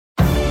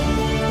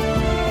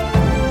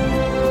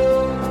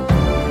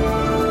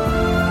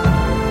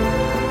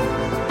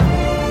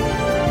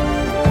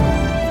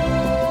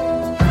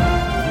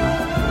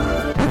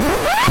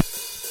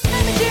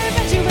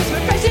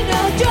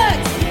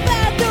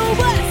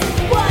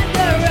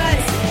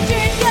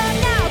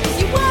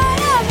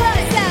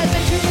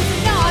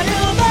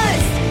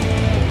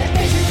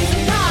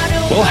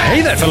Hey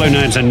there, fellow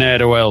nerds and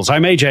ne'er-do-wells.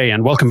 I'm AJ,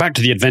 and welcome back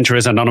to the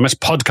Adventurers Anonymous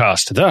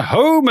podcast, the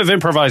home of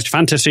improvised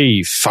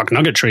fantasy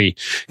fuck-nuggetry.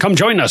 Come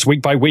join us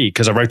week by week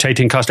as a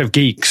rotating cast of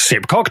geeks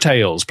sip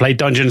cocktails, play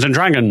Dungeons and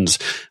Dragons,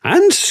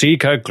 and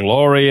seek a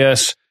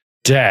glorious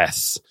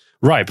death.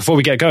 Right, before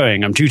we get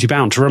going, I'm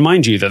duty-bound to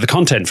remind you that the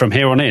content from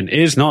here on in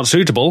is not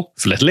suitable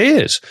for little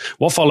ears.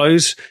 What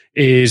follows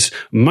is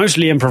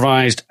mostly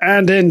improvised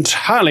and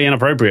entirely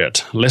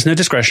inappropriate. Listener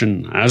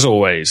discretion, as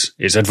always,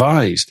 is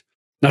advised.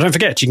 Now, don't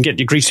forget, you can get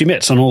your greasy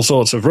mitts on all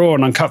sorts of raw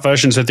and uncut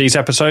versions of these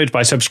episodes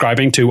by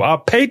subscribing to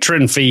our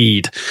Patreon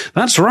feed.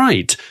 That's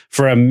right.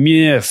 For a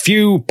mere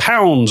few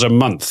pounds a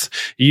month,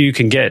 you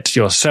can get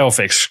yourself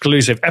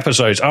exclusive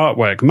episodes,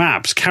 artwork,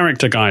 maps,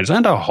 character guides,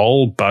 and a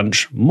whole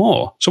bunch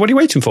more. So what are you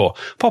waiting for?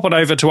 Pop on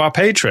over to our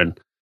Patreon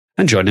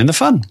and join in the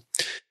fun.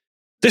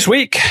 This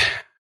week,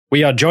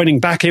 we are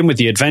joining back in with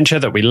the adventure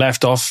that we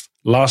left off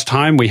last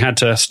time. We had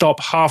to stop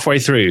halfway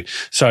through.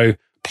 So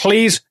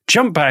please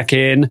jump back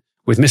in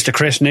with Mr.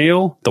 Chris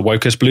Neal, the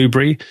wokest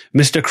blueberry,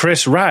 Mr.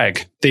 Chris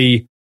Ragg,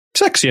 the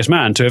sexiest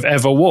man to have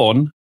ever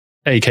worn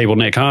a cable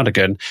knit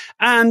cardigan,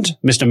 and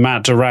Mr.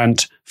 Matt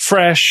Durant,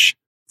 fresh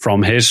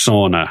from his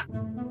sauna.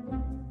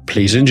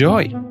 Please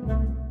enjoy.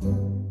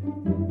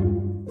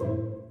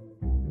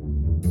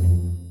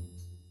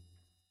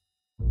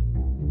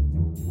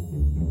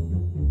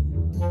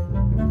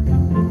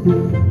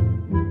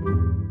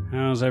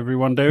 How's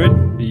everyone doing?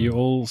 Are you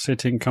all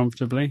sitting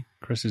comfortably?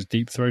 Chris is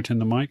deep throating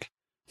the mic.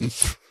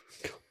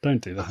 Don't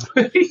do that.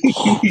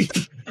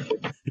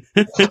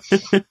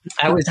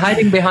 I was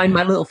hiding behind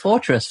my little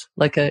fortress,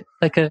 like a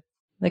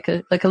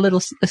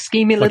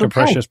schemy little guy.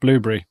 Precious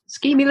blueberry.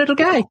 Schemy little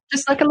guy,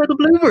 just like a little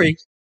blueberry.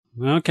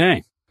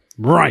 Okay,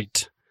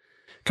 right.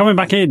 Coming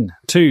back in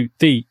to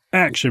the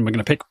action, we're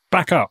going to pick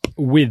back up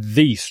with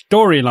the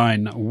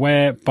storyline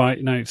whereby...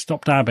 No,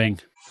 stop dabbing.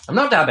 I'm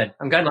not dabbing.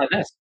 I'm going like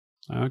this.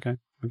 Okay,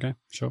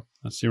 sure.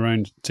 That's your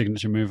own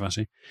signature move, I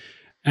see.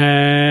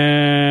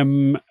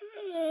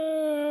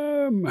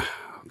 Oh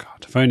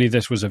God! If only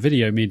this was a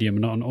video medium,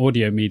 not an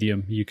audio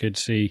medium, you could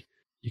see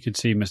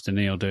Mr.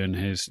 Neal doing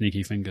his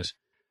sneaky fingers.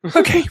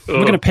 Okay,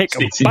 we're going to pick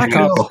back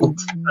up.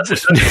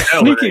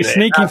 Sneaky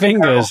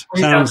fingers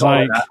sounds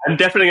like. I'm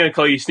definitely going to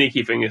call you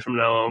Sneaky Fingers from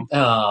now on.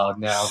 Oh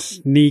no!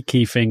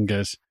 Sneaky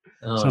fingers.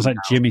 Sounds like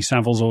Jimmy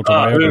Savile's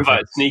autobiography. Who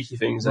invited Sneaky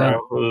Things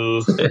out?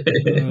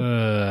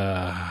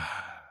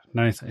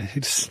 No,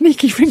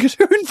 Sneaky Fingers.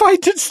 Who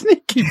invited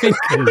Sneaky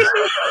Fingers?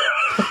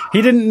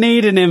 He didn't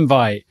need an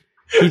invite.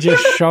 He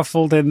just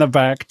shuffled in the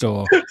back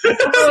door.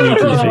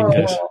 Sneaky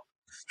fingers.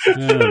 Oh,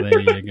 there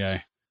you go.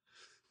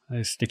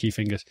 Those sticky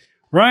fingers.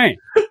 Right.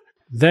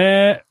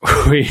 There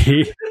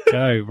we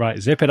go. Right,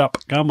 zip it up.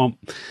 Come on.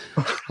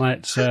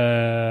 Let's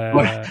get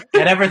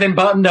everything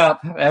buttoned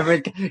up. Come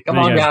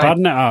on, guys.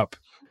 Button it up.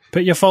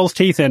 Put your false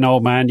teeth in,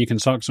 old man. You can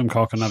suck some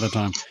cock another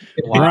time.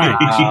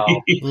 Wow.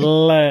 Right.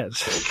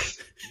 Let's...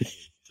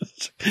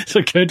 It's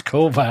a good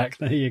callback.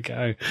 There you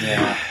go.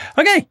 Yeah.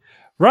 Okay.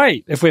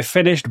 Right, if we're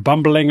finished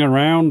bumbling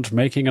around,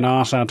 making an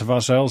arse out of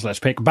ourselves, let's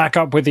pick back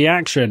up with the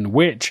action,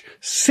 which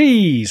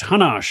sees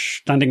Hanash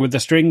standing with the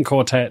string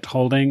quartet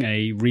holding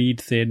a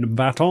reed-thin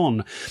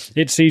baton.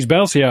 It sees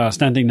Belsiar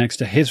standing next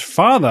to his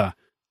father,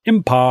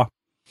 Impar,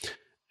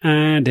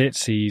 and it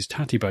sees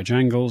Tatty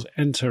Bojangles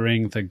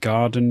entering the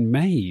garden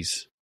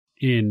maze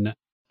in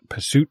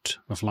pursuit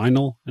of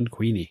Lionel and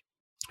Queenie.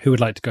 Who would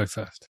like to go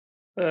first?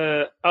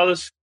 I'll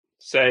just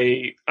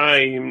say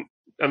I'm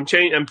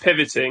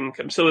pivoting.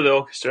 I'm still with the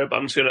orchestra, but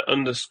I'm just going to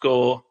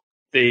underscore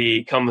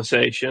the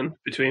conversation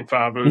between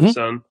father and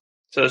son.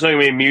 So there's not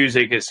going to be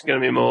music. It's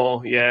going to be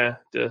more,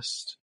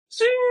 just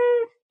sing.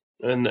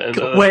 And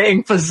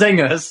waiting for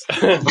singers.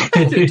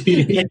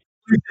 The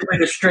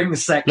string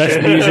section.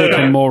 Less music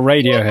and more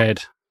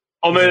Radiohead.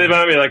 Or maybe it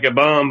might be like a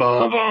bum,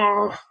 bum,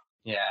 bum.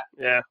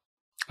 Yeah.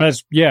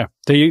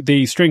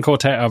 The string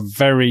quartet are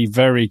very,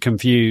 very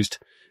confused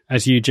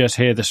as you just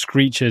hear the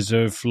screeches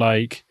of,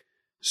 like,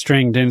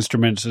 stringed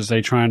instruments as they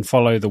try and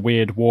follow the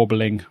weird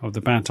warbling of the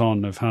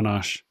baton of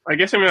Hanash. I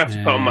guess I'm going to have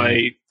to put on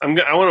I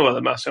want to wear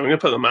the mask. I'm going to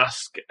put the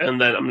mask,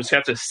 and then I'm just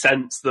going to have to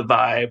sense the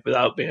vibe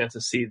without being able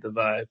to see the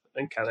vibe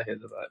and kind of hear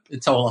the vibe.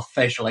 It's all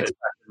facial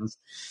expressions.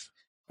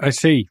 I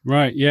see.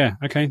 Right. Yeah.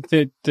 Okay.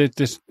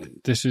 This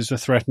is a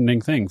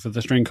threatening thing for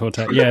the string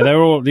quartet. Yeah.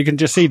 They're all, you can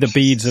just see the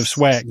beads of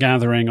sweat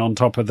gathing on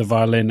top of the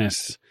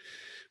violinist's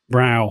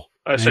brow.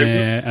 As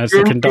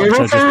the conductor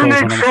just calls on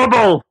him.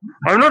 Trouble.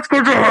 I'm not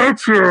going to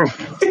hurt you.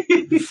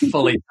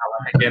 Fully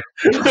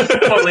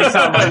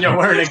sound you're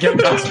wearing a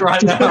gimp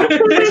right now.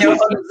 You're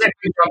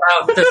unzipping your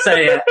mouth to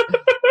say it.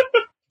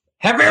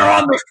 Heavier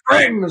on the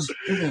strings.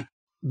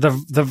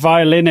 The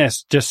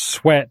violinist, just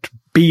sweat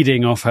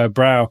beading off her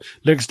brow,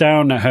 looks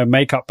down at her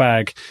makeup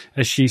bag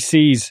as she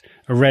sees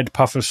a red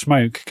puff of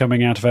smoke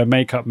coming out of her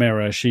makeup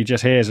mirror. She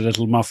just hears a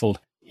little muffled,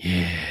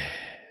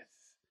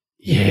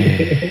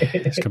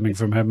 it's coming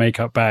from her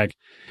makeup bag,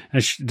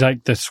 and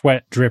like the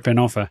sweat dripping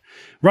off her.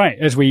 Right,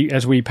 as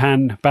we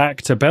pan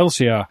back to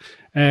Belsiar,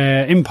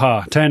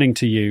 Impar turning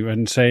to you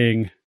and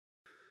saying,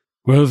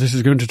 Well, this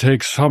is going to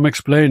take some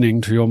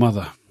explaining to your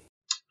mother.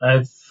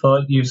 I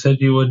thought you said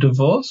you were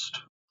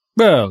divorced.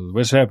 Well,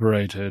 we're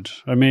separated.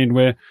 I mean,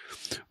 we're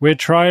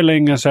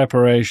trialing a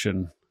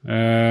separation.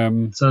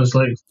 Sounds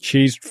like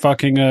She's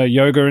fucking a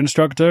yoga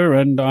instructor,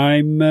 and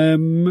I'm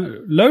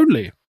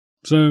lonely.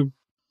 So,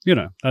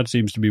 that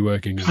seems to be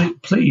working.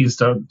 Please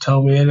don't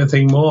tell me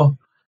anything more.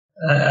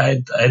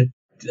 I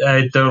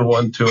don't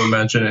want to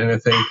imagine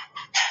anything.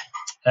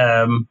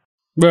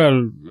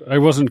 Well, I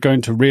wasn't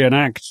going to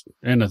reenact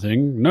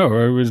anything. No,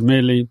 I was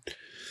merely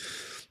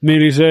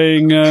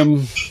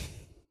saying,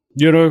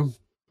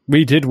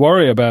 we did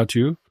worry about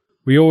you.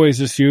 We always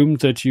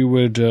assumed that you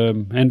would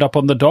end up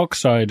on the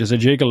dockside as a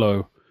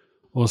gigolo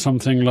or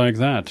something like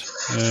that.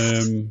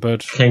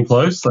 But came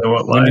close, I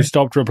won't lie. When you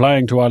stopped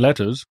replying to our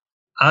letters.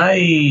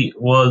 I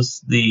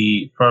was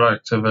the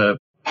product of a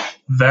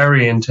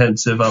very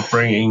intensive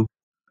upbringing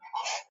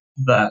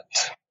that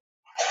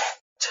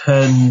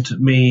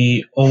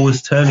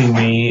was turning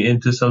me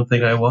into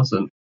something I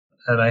wasn't.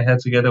 And I had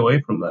to get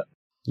away from that.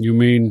 You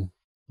mean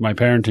my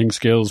parenting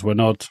skills were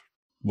not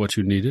what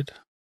you needed?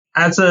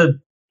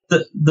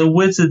 The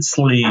wizard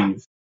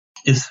sleeve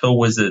is for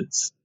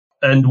wizards,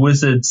 and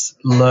wizards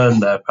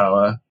learn their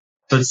power,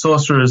 but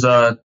sorcerers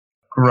are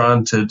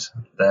granted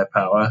their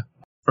power.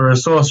 For a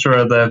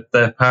sorcerer,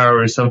 their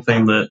power is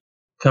something that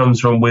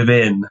comes from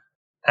within,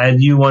 and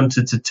you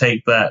wanted to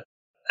take that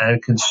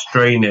and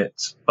constrain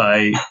it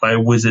by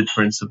wizard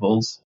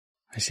principles.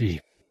 I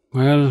see.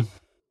 Well,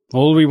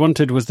 all we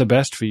wanted was the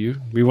best for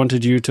you. We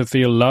wanted you to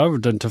feel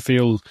loved and to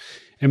feel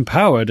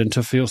empowered and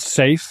to feel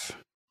safe.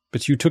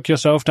 But you took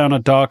yourself down a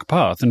dark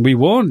path, and we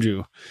warned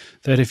you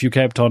that if you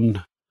kept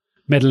on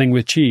meddling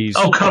with cheese...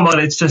 Oh, come on,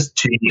 it's just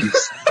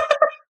cheese.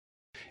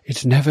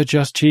 It's never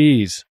just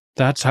cheese.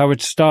 That's how it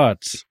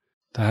starts.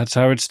 That's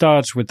how it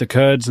starts with the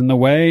curds in the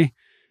way,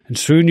 and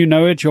soon you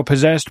know it, you're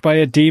possessed by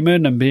a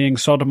demon and being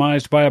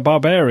sodomized by a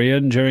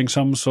barbarian during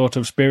some sort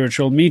of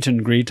spiritual meet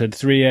and greet at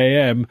 3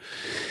 a.m.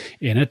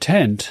 in a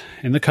tent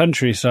in the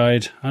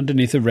countryside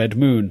underneath a red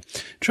moon.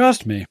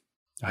 Trust me,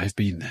 I've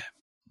been there.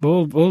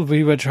 All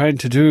we were trying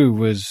to do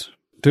was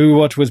do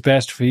what was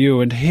best for you,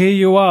 and here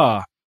you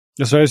are,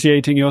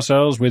 associating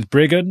yourselves with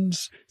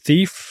brigands,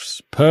 thieves,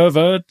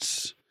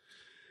 perverts,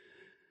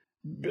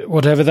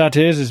 whatever that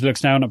is. He looks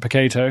down at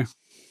Pacato.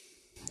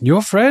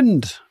 Your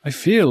friend, I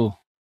feel,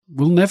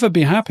 will never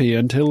be happy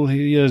until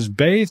he has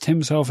bathed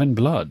himself in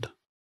blood.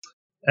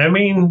 I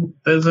mean,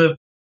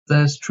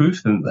 there's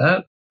truth in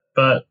that,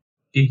 but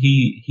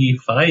he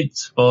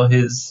fights for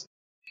his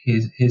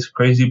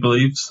crazy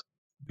beliefs.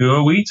 Who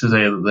are we to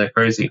say that they're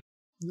crazy?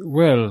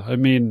 Well, I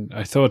mean,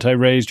 I thought I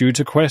raised you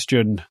to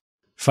question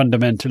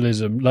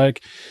fundamentalism.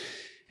 Like,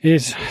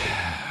 it's...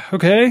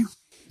 Okay,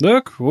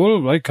 look,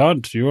 well, I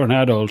can't. You're an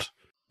adult.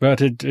 But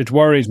it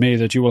worries me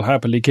that you will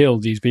happily kill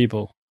these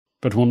people,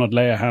 but will not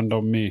lay a hand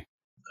on me.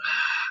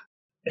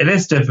 It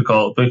is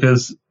difficult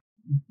because,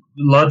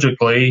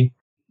 logically,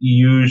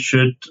 you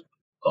should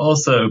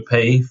also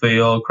pay for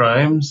your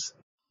crimes.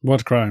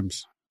 What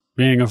crimes?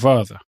 Being a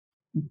father?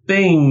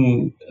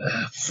 Being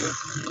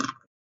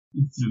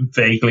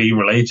vaguely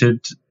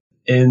related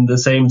in the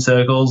same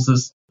circles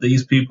as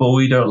these people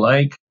we don't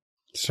like.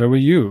 So are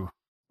you.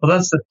 Well,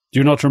 that's the... Do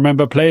you not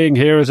remember playing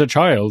here as a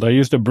child? I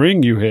used to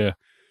bring you here.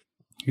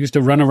 You used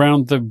to run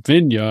around the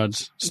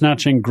vineyards,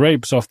 snatching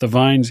grapes off the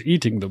vines,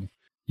 eating them.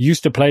 You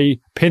used to play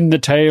pin the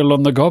tail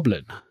on the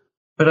goblin.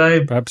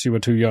 But Perhaps you were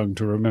too young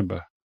to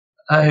remember.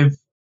 I've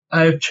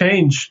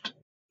changed,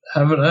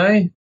 haven't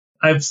I?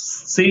 I've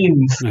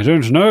seen... I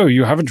don't know.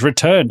 You haven't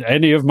returned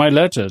any of my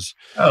letters.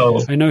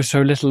 Oh. I know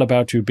so little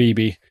about you,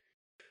 BB.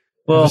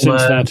 Well, ever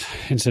since that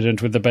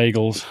incident with the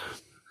bagels.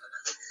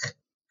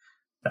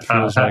 It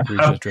feels like we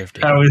just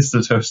drifted. How is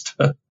the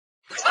toaster?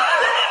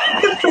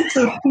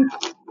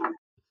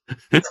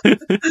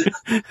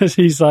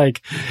 He's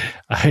like,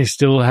 I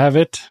still have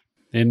it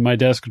in my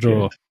desk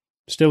drawer.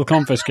 Still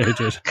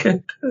confiscated.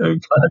 I'm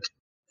glad.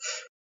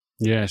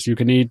 Yes, you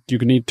can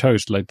eat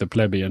toast like the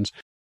plebeians.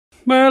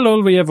 Well,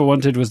 all we ever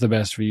wanted was the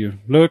best for you.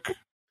 Look,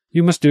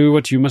 you must do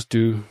what you must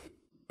do,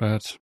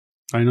 but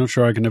I'm not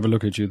sure I can ever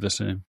look at you the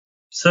same.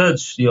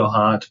 Search your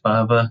heart,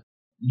 Father.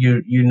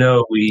 You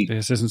know we...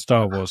 This isn't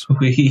Star Wars.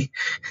 We...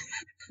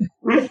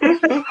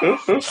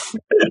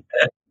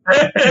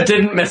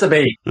 Didn't miss a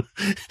beat.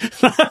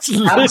 That's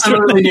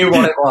Absolutely knew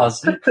what it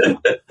was.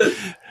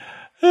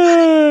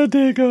 Oh,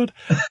 dear God.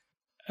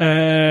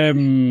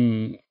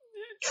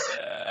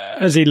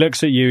 As he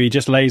looks at you, he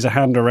just lays a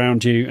hand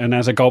around you, and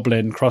as a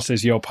goblin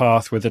crosses your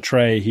path with a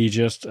tray, he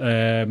just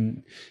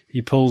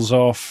he pulls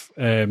off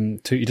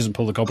he doesn't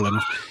pull the goblin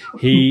off.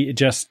 He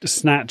just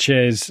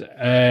snatches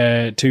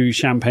 2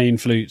 champagne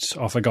flutes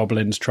off a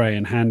goblin's tray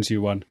and hands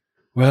you one.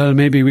 Well,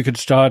 maybe we could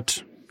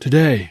start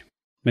today,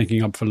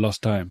 making up for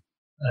lost time.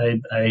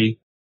 I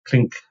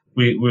clink.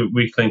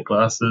 We clink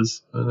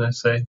glasses, and I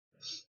say,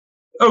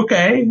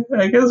 "Okay,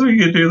 I guess we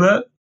could do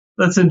that.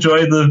 Let's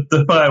enjoy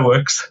the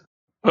fireworks."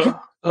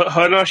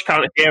 Hanosh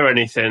can't hear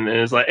anything, and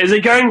is like, "Is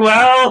it going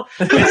well?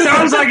 It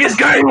sounds like it's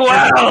going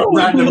well."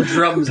 Random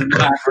drums in the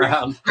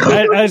background.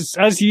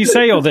 As you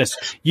say all this,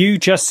 you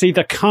just see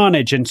the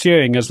carnage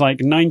ensuing as like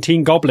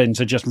 19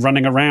 goblins are just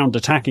running around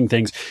attacking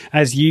things.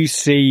 As you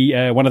see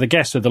one of the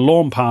guests of the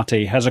lawn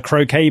party has a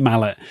croquet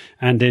mallet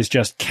and is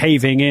just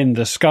caving in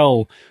the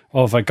skull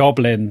of a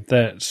goblin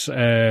that's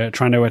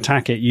trying to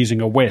attack it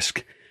using a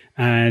whisk.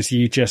 As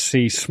you just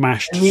see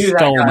smashed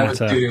skull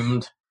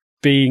matter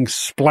being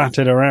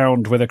splattered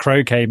around with a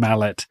croquet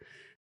mallet.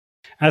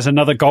 As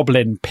another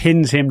goblin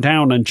pins him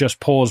down and just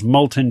pours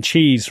molten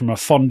cheese from a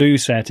fondue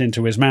set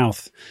into his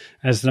mouth.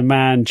 As the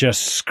man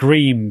just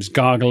screams,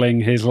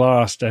 gargling his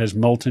last as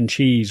molten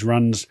cheese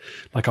runs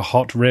like a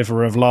hot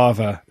river of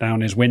lava down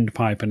his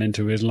windpipe and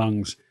into his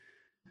lungs.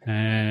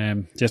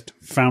 Just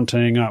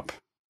fountaining up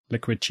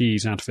liquid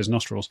cheese out of his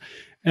nostrils.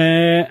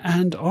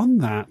 And on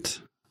that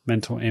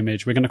mental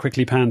image, we're going to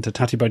quickly pan to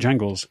Tatty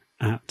Bojangles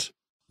at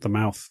the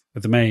mouth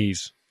of the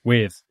maze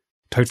with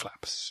toad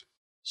flaps.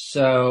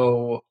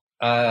 So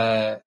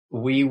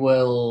we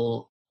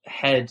will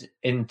head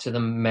into the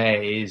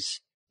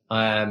maze,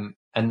 and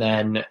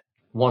then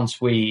once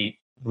we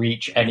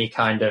reach any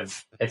kind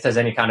of, if there's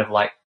any kind of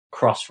like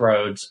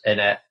crossroads in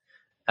it,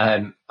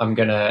 I'm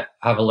gonna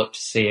have a look to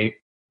see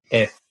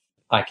if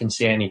I can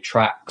see any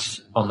tracks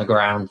on the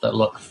ground that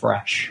look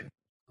fresh.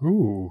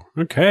 Ooh,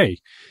 okay.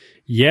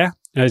 Yeah,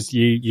 as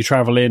you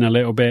travel in a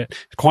little bit,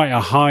 it's quite a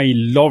high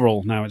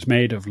laurel. Now it's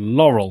made of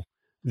laurel,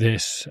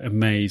 this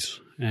maze,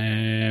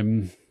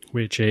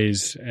 which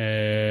is sort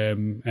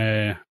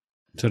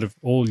of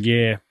all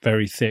year,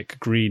 very thick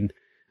green,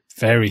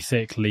 very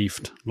thick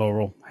leafed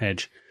laurel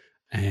hedge.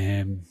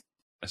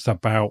 It's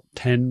about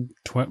 12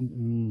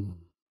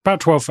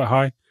 foot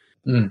high.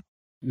 Mm.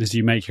 As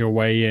you make your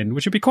way in,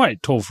 which would be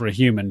quite tall for a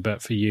human,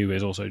 but for you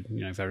is also,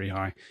 very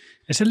high.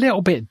 It's a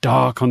little bit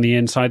dark on the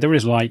inside. There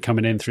is light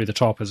coming in through the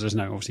top, as there's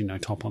obviously no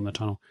top on the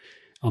tunnel,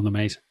 on the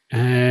maze.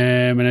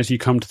 And as you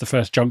come to the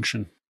first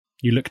junction,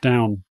 you look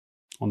down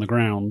on the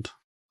ground.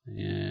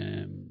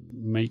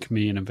 Make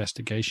me an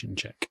investigation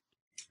check.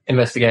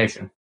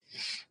 Investigation.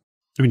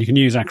 I mean, you can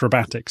use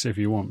acrobatics if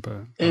you want,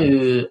 but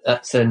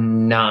that's a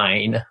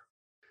 9.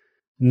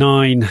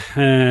 9.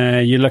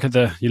 You look at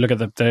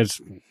the.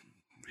 There's.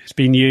 It's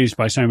been used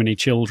by so many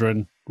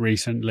children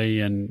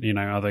recently, and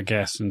other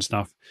guests and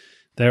stuff.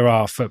 There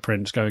are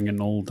footprints going in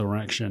all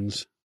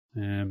directions.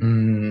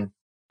 I'm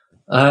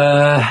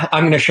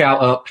going to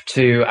shout up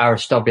to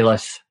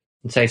Aristobulus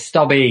and say,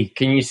 "Stobby,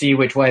 can you see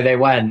which way they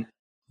went?"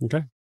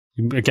 Okay.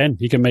 Again,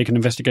 you can make an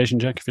investigation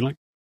check if you like.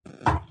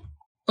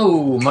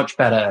 Oh, much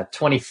better.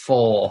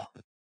 24.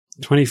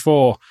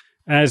 24.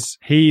 As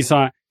he's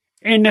like,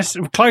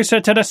 closer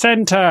to the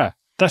centre.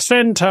 The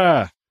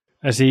centre.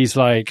 As he's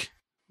like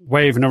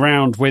waving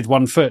around with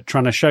one foot,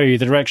 trying to show you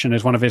the direction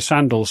as one of his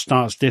sandals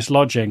starts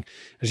dislodging,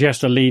 as he has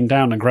to lean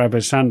down and grab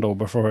his sandal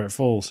before it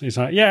falls. He's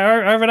like,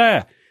 yeah, over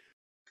there.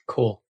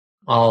 Cool.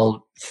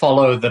 I'll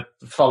follow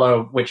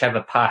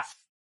whichever path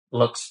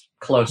looks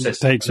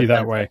closest. It takes you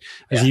that way.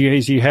 As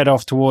you head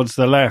off towards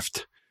the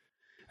left,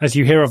 as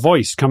you hear a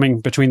voice coming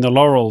between the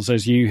laurels,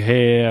 as you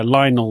hear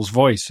Lionel's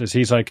voice, as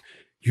he's like,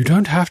 you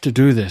don't have to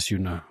do this,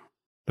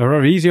 There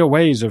are easier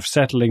ways of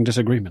settling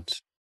disagreements.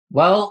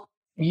 Well,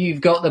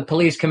 you've got the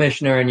police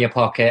commissioner in your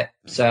pocket,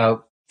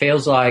 so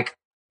feels like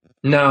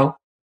no.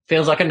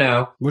 Feels like a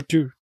no. What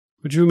do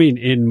you mean,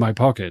 in my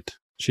pocket?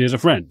 She is a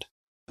friend.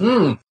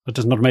 That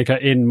does not make her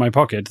in my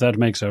pocket. That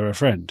makes her a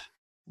friend.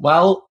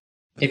 Well,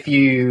 if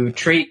you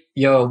treat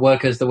your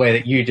workers the way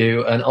that you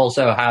do, and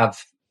also have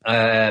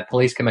a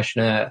police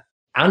commissioner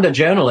and a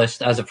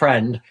journalist as a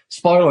friend,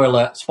 spoiler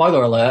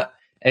alert,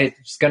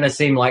 it's going to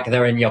seem like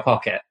they're in your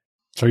pocket.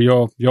 So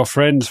your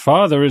friend's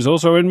father is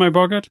also in my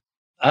pocket?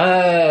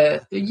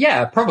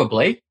 Yeah,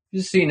 probably.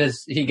 Seeing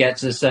as he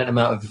gets a certain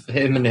amount of,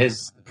 him and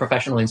his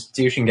professional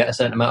institution get a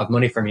certain amount of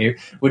money from you,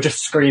 we're just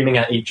screaming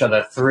at each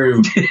other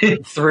through.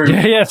 through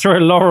a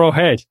laurel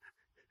head.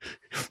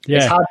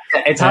 Yeah.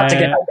 It's hard to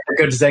get a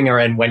good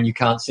zinger in when you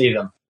can't see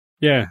them.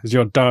 Yeah, as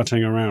you're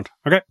darting around.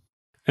 Okay.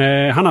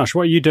 Hanash,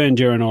 what are you doing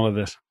during all of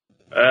this?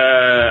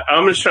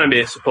 I'm just trying to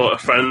be a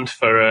supportive friend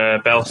for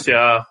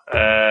Belsiar.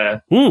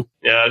 I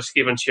just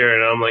keep on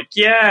cheering. I'm like,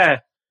 yeah,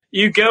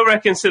 you go,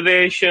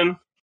 reconciliation.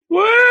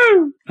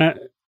 Woo!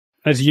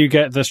 As you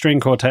get the string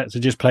quartet to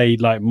just play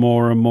like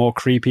more and more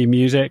creepy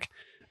music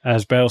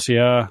as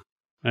Belsiar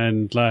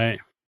and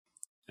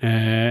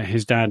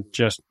his dad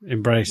just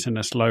embracing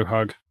a slow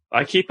hug.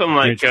 I keep him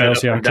like going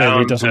Belsiar up and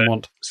down. doesn't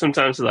want.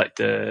 Sometimes like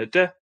da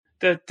da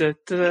da da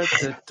da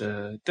da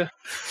da da,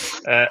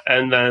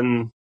 and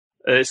then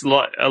it's a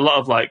lot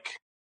of like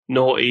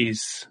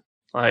noughties,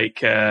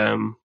 like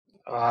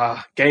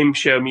game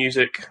show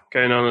music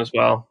going on as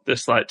well,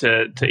 just like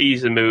to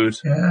ease the mood.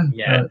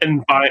 Yeah.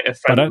 Invite a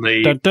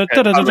friendly. Yeah,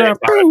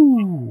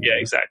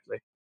 exactly.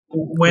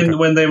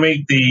 When they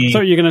make the.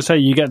 So you're going to say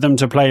you get them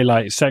to play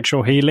like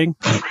sexual healing?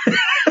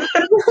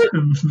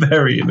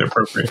 Very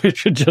inappropriate. It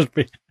should just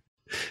be.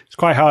 It's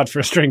quite hard for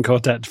a string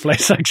quartet to play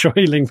sexual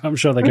healing, but I'm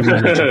sure they can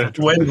manage it.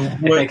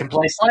 They can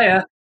play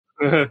Slayer.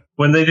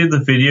 when they do the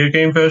video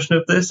game version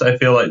of this, I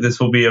feel like this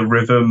will be a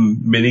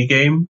rhythm mini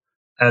game,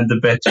 and the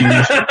better you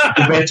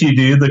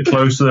do, the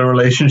closer the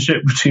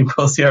relationship between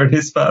Belsiar and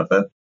his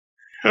father.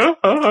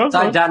 It's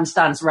like Dance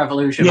Dance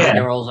Revolution, Yeah. when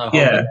you're also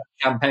holding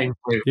champagne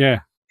flute. Yeah.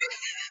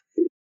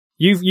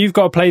 You've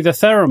got to play the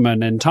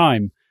theremin in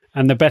time,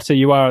 and the better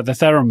you are at the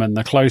theremin,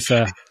 the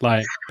closer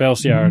like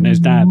Belsiar and his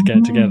dad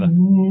get together.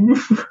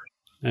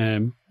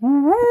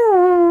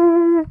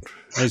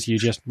 As you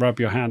just rub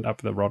your hand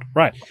up the rod.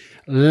 Right.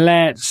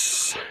 There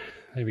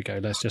we go.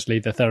 Let's just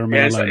leave the theremin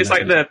Yeah, alone. it's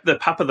like the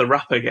Papa the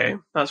Rapper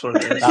game. That's what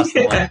it is. That's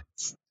the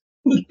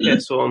one.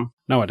 This one.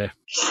 No idea.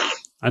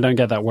 I don't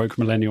get that woke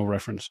millennial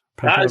reference.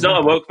 That is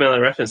not a woke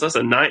mailer reference. That's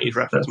a 90s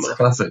reference. That's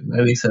classic,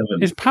 97.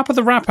 Is Papa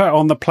the Rapper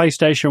on the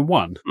PlayStation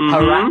 1?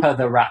 Parappa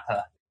the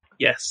Rapper.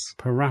 Yes.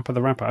 Parappa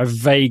the Rapper. I have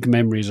vague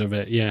memories of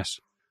it,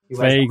 yes.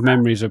 Vague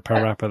memories of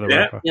Parappa the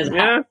Rapper.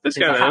 Yeah, this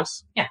guy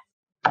knows. Yeah.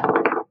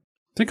 I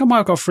think I might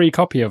have got a free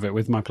copy of it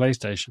with my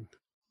PlayStation.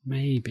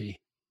 Maybe.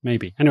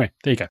 Anyway,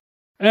 there you go.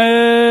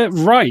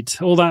 Right,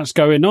 all that's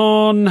going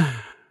on.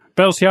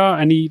 Belsiar,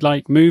 any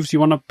moves you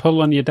want to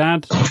pull on your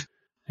dad?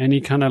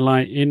 Any kind of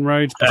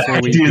inroads before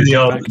we do the get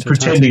old back to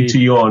pretending Tati? to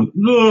yawn,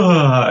 and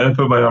I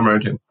put my arm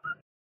around him.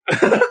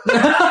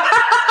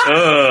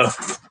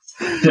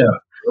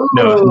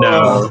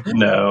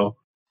 No.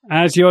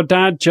 As your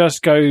dad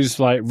just goes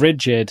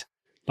rigid,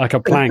 like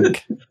a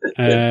plank,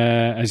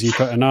 as you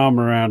put an arm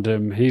around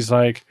him, he's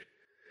like,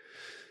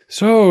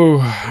 "So,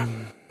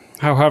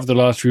 how have the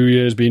last few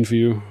years been for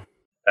you?"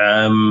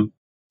 You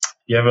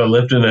ever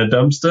lived in a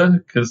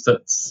dumpster? Because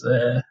that's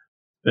been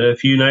a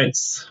few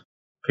nights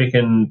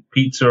picking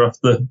pizza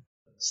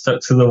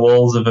stuck to the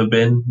walls of a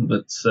bin.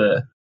 That's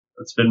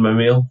been my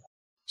meal.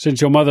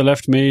 Since your mother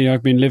left me,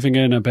 I've been living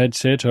in a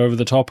bedsit over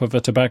the top of a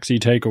tabaxi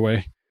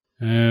takeaway.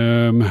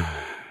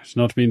 It's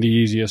not been the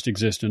easiest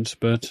existence,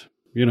 but,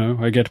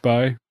 I get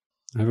by.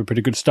 I have a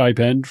pretty good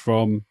stipend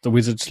from the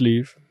wizard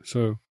sleeve,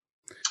 so...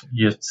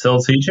 You're still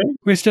teaching?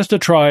 It's just a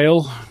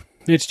trial.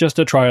 It's just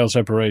a trial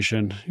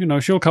separation.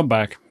 She'll come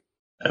back.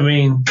 I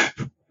mean,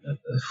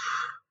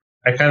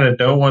 I kind of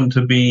don't want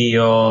to be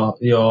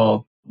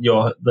the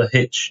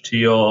Hitch to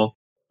your...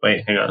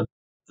 Wait, hang on.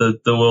 The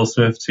Will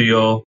Smith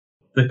to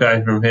the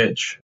guy from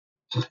Hitch.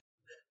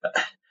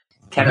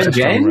 Kevin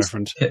James?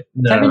 Reference.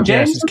 No. Kevin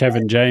James? Yes, it's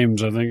Kevin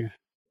James, I think.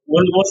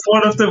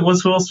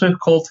 Was Will Smith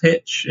called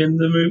Hitch in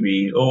the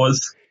movie, or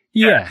was?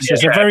 Yes,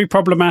 it's a very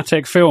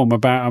problematic film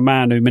about a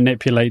man who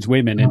manipulates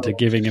women into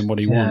giving him what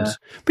he wants.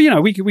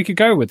 But we could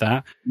go with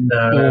that.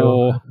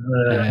 No.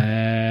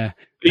 Or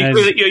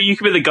You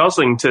could be the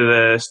Gosling to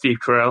the Steve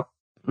Carell.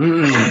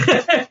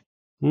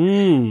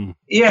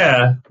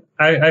 Yeah,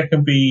 I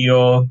can be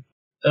your.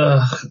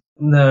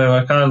 No,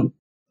 I can't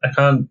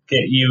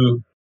get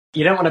you.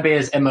 You don't want to be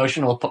his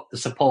emotional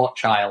support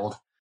child.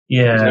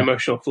 Yeah, An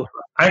emotional flipper.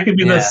 I could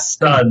be the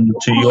son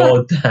to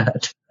your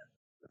dad.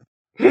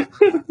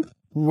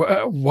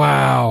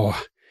 Wow.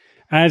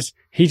 As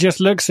he just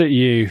looks at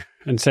you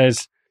and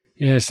says,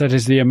 "Yes, that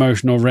is the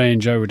emotional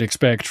range I would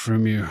expect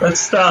from you." Let's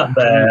start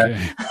there.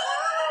 Okay.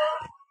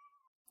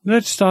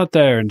 Let's start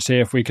there and see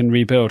if we can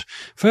rebuild.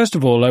 First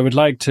of all, I would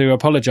like to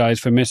apologize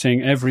for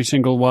missing every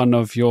single one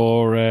of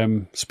your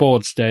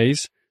sports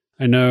days.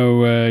 I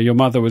know your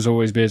mother was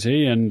always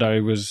busy and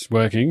I was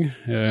working.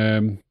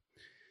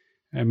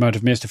 I might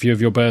have missed a few of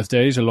your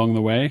birthdays along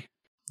the way.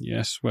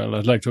 Yes, well,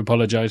 I'd like to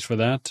apologize for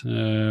that.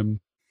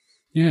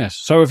 Yes.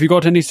 So have you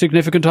got any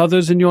significant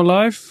others in your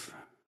life?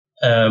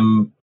 I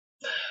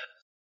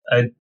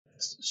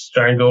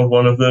strangled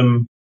one of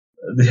them.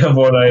 The other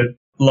one I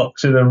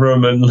locked in a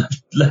room and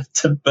left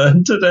to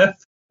burn to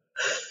death.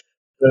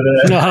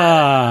 But,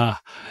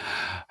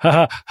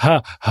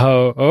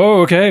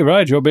 oh, okay,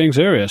 right. You're being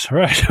serious.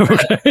 Right,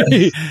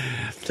 okay.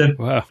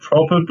 Wow.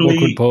 Probably.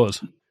 Awkward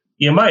pause.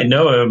 You might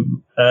know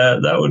him.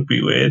 That would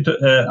be weird.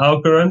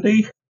 Al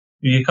Garundy?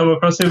 Have you come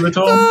across him at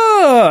all?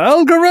 Ah,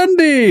 Al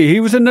Garundy. He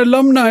was an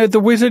alumni at the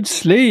Wizard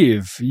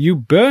Sleeve. You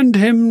burned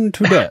him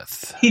to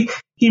death. He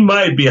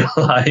might be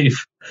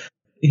alive.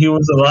 He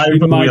was alive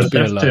when we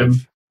left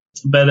him.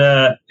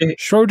 But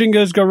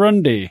Schrodinger's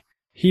Garundy.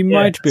 He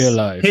might be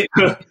alive.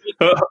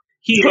 Oh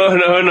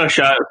no,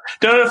 Shank.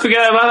 Don't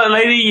forget about that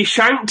lady you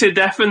shanked to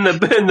death in the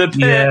pit.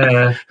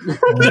 Yeah.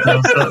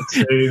 That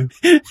too.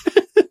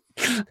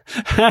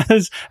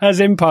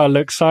 As Empire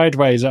looks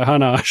sideways at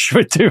Hanash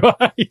with two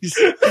eyes.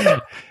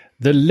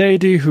 The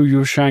lady who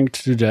you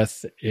shanked to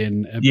death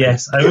in a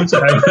Yes, I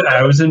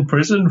was in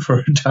prison for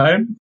a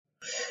time.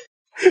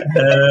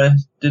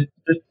 Did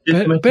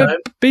my time.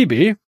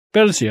 Baby,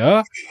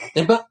 Belsiar,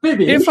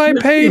 Baby. if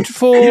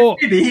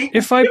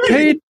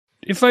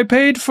I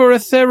paid for a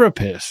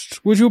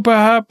therapist, would you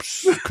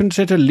perhaps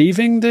consider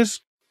leaving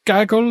this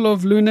gaggle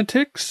of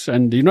lunatics?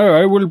 And,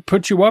 I will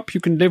put you up.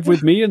 You can live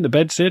with me in the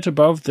bedsit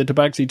above the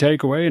tabaxi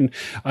takeaway, and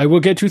I will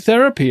get you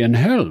therapy and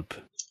help.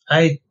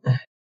 I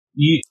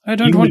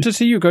don't want to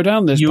see you go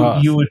down this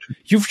path.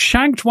 You've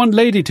shanked one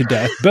lady to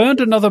death,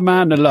 burned another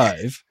man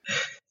alive.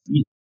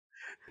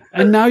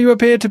 And now you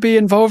appear to be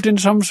involved in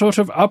some sort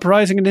of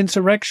uprising and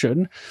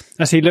insurrection,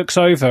 as he looks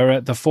over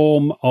at the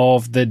form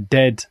of the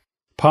dead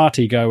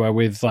party-goer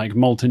with, like,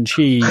 molten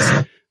cheese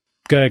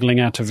gurgling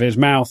out of his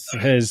mouth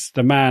as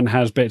the man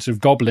has bits of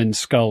goblin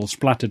skull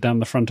splattered down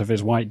the front of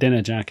his white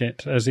dinner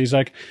jacket, as he's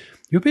like,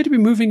 you appear to be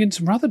moving in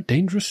some rather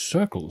dangerous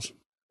circles.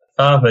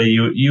 Father,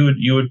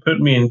 you would put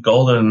me in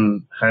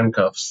golden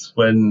handcuffs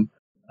when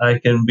I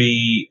can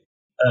be...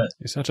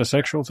 Is that a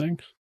sexual thing?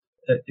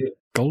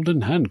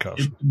 Golden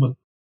handcuffs?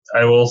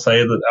 I will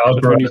say that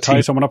our when you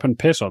tie someone up and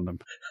piss on them.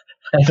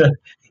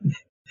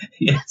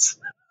 Yes.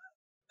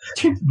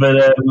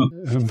 But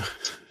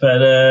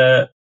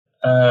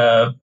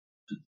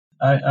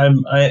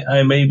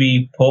I may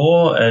be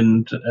poor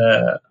and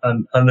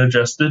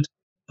unadjusted,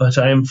 but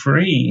I am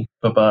free,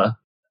 Papa.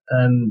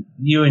 And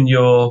you and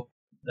your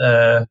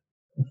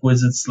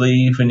wizard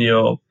sleeve and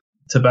your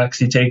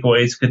tabaxi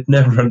takeaways could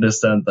never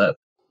understand that.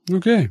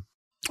 Okay.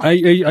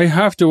 I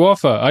have to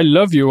offer, I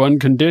love you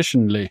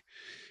unconditionally.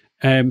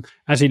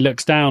 As he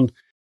looks down,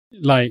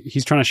 like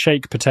he's trying to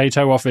shake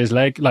Potato off his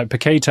leg, like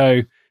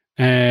Potato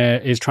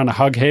is trying to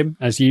hug him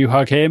as you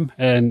hug him,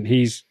 and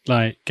he's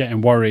like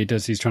getting worried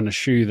as he's trying to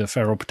shoo the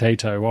feral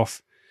potato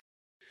off.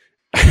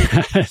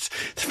 The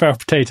feral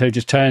potato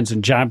just turns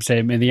and jabs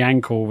him in the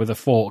ankle with a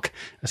fork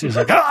as he's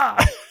like,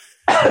 ah!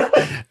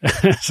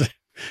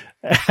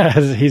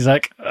 As he's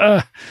like,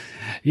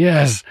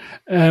 yes,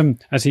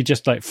 as he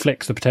just like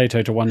flicks the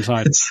potato to one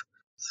side. It's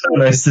so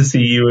nice to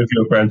see you with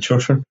your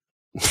grandchildren.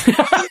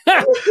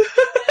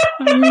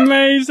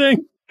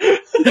 Amazing.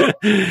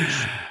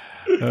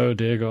 Oh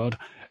dear God.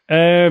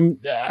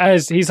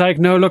 As he's like,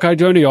 no, look, I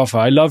only offer,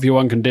 I love you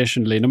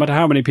unconditionally. No matter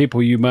how many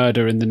people you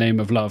murder in the name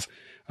of love,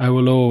 I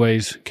will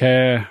always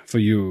care for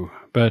you.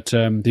 But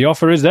the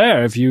offer is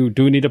there if you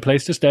do need a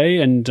place to stay,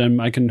 and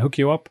I can hook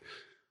you up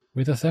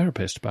with a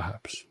therapist,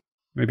 perhaps.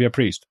 Maybe a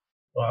priest.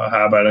 Well,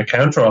 how about a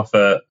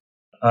counteroffer?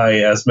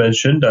 As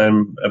mentioned,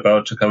 I'm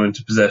about to come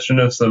into possession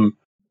of some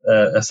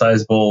a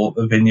sizable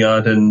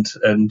vineyard and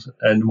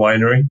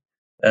winery.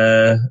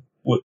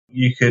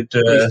 You could.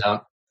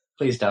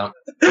 Please don't.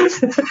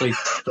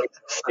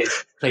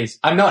 Please.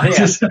 I'm not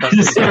here. You're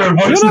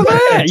not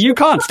there. You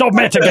can't stop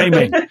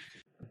metagaming.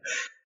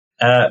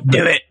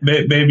 Do it.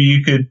 Maybe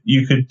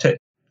you could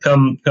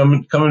come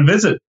and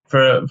visit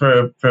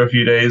for a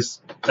few days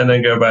and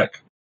then go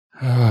back.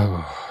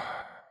 Oh.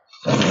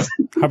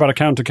 How about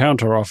a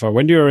counter offer?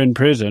 When you're in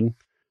prison,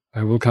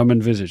 I will come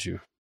and visit you.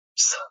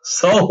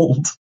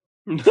 Sold.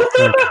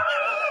 Okay.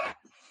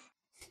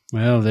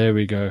 Well, there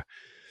we go.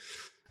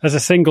 As a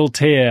single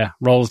tear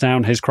rolls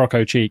down his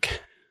croco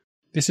cheek.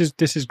 This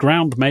is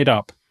ground made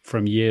up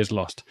from years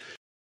lost.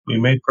 We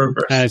made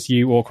progress. As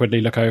you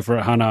awkwardly look over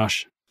at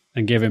Hanash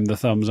and give him the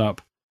thumbs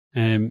up.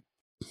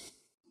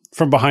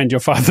 From behind your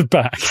father's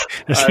back.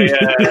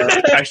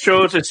 I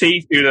struggle to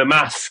see through the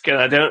mask,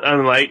 and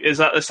I'm like, is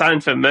that the sign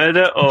for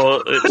murder,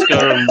 or it's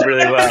going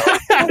really well?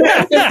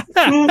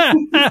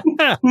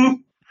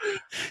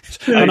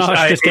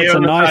 Hanash just gets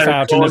a knife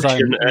out and is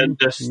like, and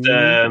just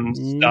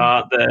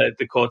start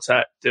the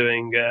quartet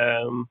doing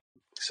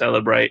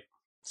Celebrate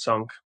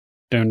song.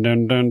 Dun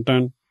dun dun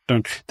dun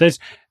dun.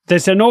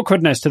 There's an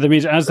awkwardness to the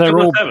music as they're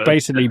all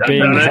basically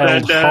being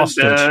held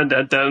hostage.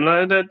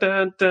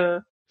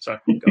 Sorry,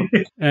 go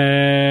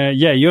on.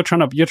 You're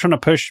trying to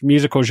push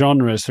musical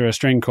genres through a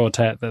string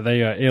quartet that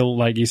they are ill.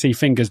 Like you see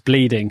fingers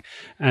bleeding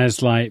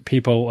as like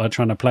people are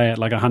trying to play it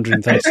like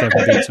 137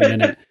 beats a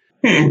minute.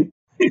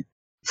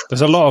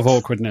 There's a lot of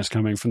awkwardness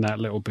coming from that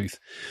little booth.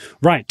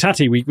 Right,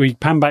 Tatty, we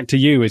pan back to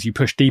you as you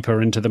push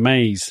deeper into the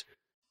maze,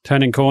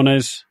 turning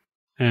corners,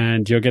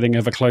 and you're getting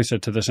ever closer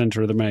to the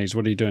center of the maze.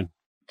 What are you doing?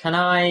 Can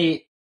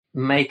I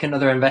make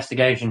another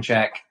investigation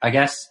check? I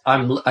guess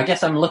I'm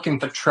looking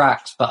for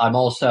tracks, but I'm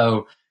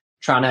also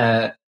trying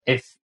to,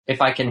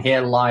 if I can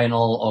hear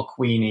Lionel or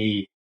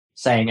Queenie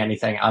saying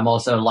anything, I'm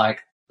also like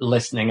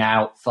listening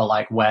out for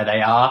like where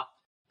they are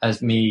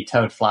as me,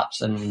 Toadflaps,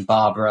 and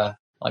Barbara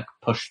like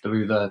push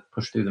through the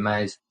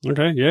maze.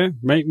 Okay, yeah.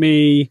 Make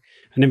me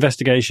an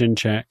investigation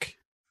check.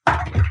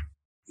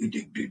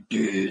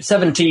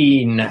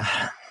 17.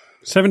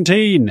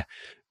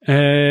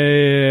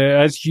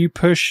 As you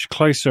push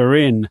closer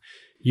in,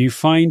 you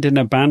find an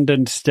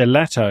abandoned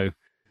stiletto,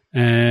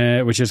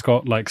 which has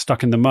got like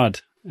stuck in the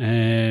mud.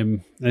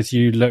 As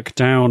you look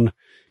down,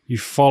 you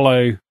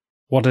follow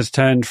what has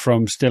turned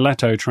from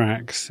stiletto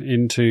tracks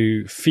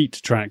into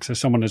feet tracks as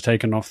someone has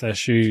taken off their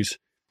shoes.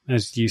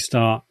 As you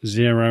start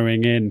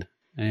zeroing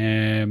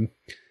in,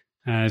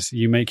 as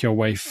you make your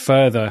way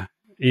further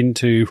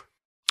into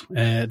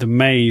the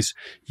maze,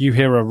 you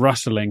hear a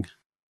rustling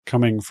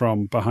coming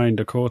from behind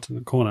a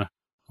corner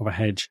of a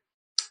hedge.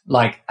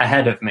 Like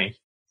ahead of me.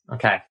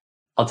 Okay.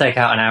 I'll take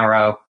out an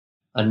arrow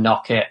and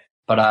knock it,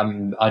 but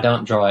I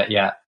don't draw it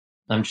yet.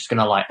 I'm just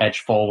gonna like edge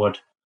forward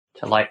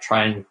to like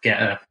try and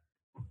get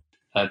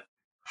a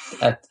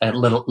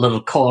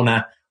little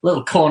corner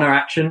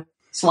action.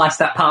 Slice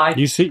that pie.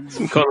 You see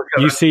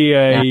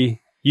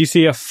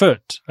a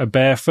foot, a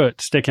bare foot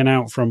sticking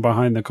out from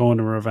behind the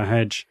corner of a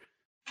hedge.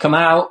 Come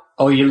out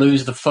or you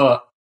lose the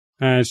foot.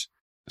 As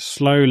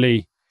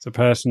slowly the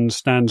person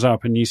stands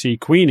up and you see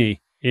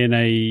Queenie in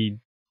a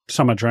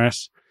summer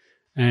dress,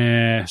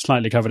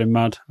 slightly covered in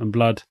mud and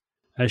blood,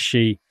 as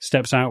she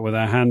steps out with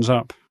her hands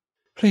up.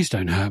 Please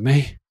don't hurt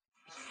me.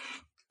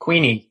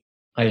 Queenie,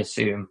 I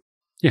assume.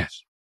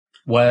 Yes.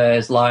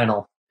 Where's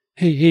Lionel?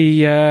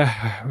 He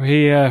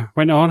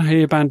went on.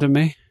 He abandoned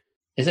me.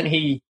 Isn't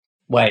he...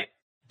 Wait,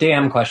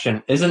 DM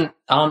question.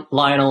 Aren't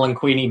Lionel and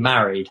Queenie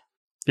married?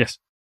 Yes.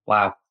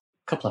 Wow.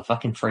 Couple of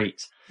fucking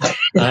freaks.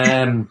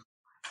 Tattie's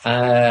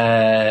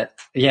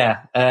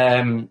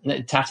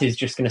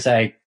just going to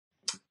say...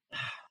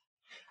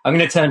 I'm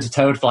going to turn to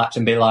Toadflaps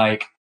and be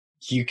like,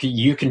 you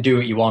can do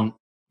what you want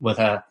with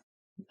her.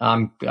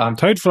 I'm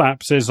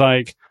Toadflaps is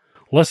like,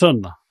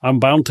 listen, I'm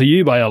bound to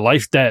you by a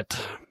life debt.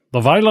 The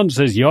violence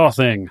is your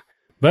thing.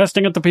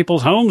 Bursting into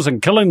people's homes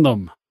and killing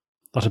them.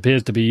 That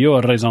appears to be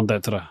your raison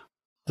d'etre.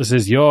 This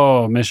is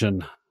your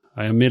mission.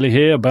 I am merely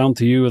here bound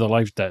to you with a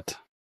life debt.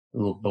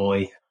 Oh,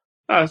 boy.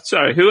 Oh,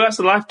 sorry. Who has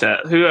the life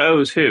debt? Who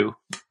owes who?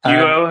 You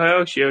owe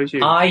her or she owes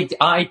you?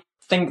 I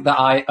think that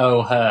I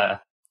owe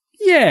her.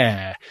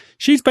 Yeah.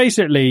 She's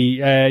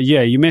basically,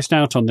 you missed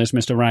out on this,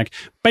 Mr. Rag.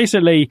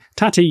 Basically,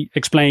 Tatty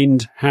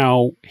explained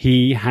how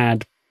he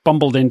had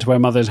bumbled into her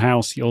mother's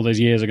house all those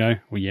years ago,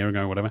 or a year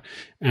ago, whatever,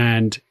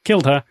 and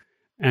killed her.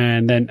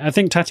 And then I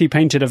think Tatty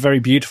painted a very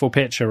beautiful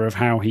picture of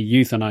how he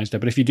euthanized her.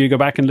 But if you do go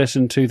back and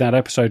listen to that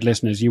episode,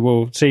 listeners, you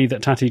will see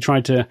that Tatty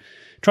tried to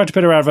put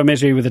her out of her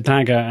misery with a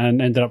dagger and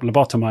ended up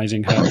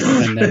lobotomizing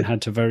her and then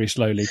had to very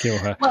slowly kill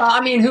her. Well, I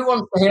mean, who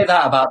wants to hear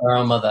that about their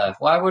own mother?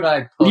 Why would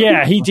I?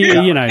 Yeah, he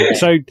did, you know,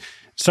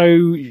 so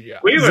we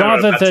were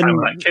rather at that than... time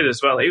with that kid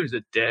as well. He was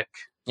a dick.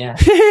 Yeah.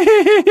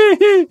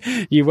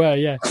 You were,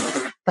 yeah.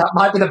 That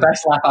might be the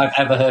best laugh I've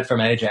ever heard from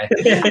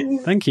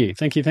AJ. Thank you.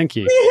 I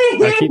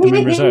keep them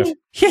in reserve.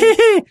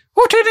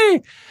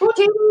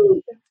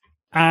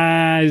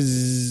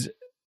 As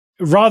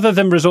rather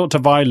than resort to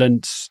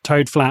violence,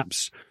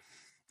 Toadflaps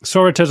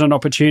saw it as an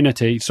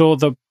opportunity, saw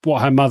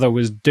what her mother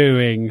was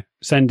doing,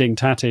 sending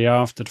Tatty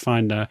after to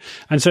find her,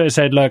 and so it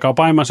said, look, I'll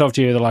bind myself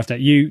to you with a life debt.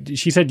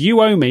 She said,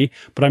 you owe me,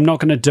 but I'm not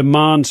going to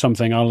demand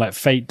something. I'll let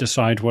fate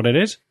decide what it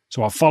is.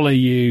 So I'll follow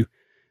you,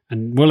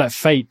 and we'll let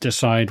fate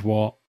decide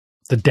what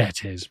the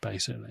debt is,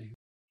 basically.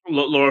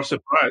 Laura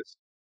surprise.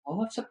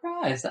 Oh,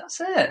 surprise! That's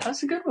it.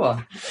 That's a good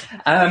one.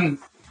 I'm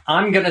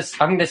gonna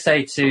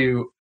say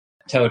to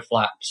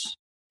Toadflaps,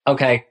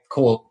 okay,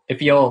 cool.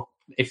 If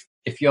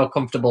you're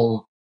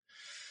comfortable,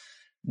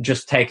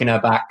 just taking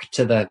her back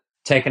to the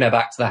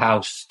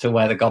house to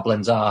where the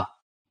goblins are.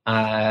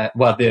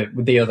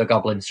 The other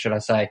goblins, should I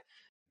say?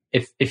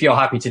 If you're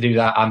happy to do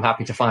that, I'm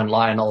happy to find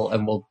Lionel,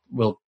 and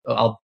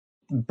I'll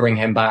bring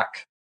him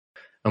back,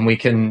 and we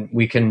can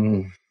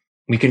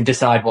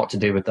decide what to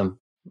do with them.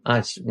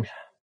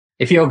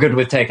 If you're good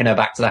with taking her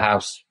back to the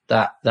house,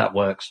 that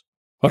works.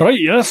 All right,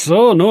 yes,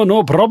 oh,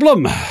 no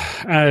problem.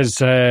 As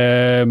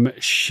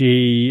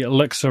she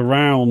looks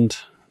around,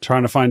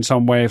 trying to find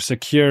some way of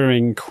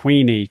securing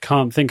Queenie,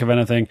 can't think of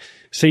anything,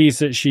 sees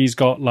that she's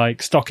got,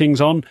 like,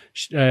 stockings on.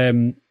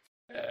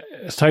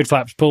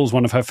 Toadflaps pulls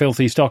one of her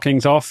filthy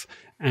stockings off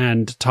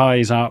and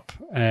ties up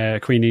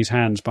Queenie's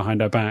hands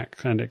behind her back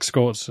and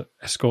escorts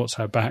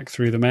her back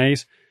through the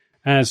maze.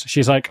 As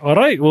she's like, all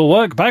right, we'll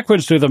work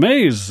backwards through the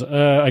maze.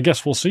 I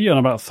guess we'll see you in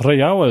about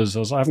 3 hours,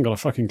 as I haven't got a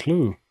fucking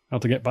clue how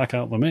to get back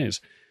out the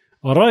maze.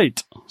 All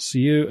right,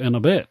 see you in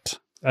a bit.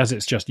 As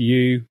it's just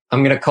you.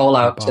 I'm going to call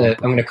out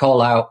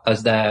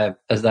as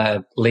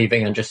they're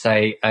leaving and just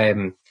say,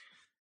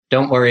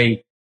 don't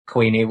worry,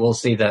 Queenie. We'll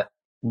see that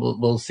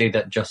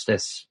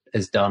justice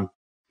is done.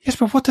 Yes,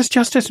 but what does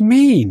justice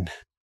mean?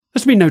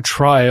 There's been no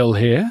trial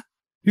here.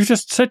 You've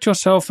just set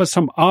yourself as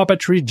some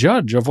arbitrary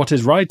judge of what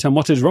is right and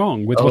what is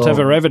wrong with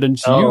whatever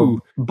evidence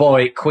you...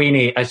 Boy,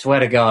 Queenie, I swear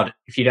to God,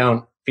 if you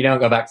don't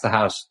go back to the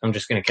house, I'm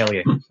just going to kill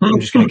you. I'm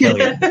just going to kill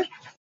you.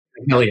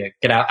 Kill you.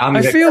 Get out.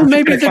 I feel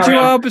maybe that you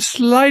are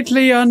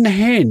slightly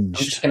unhinged.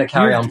 I'm just going to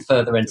carry on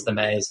further into the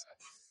maze.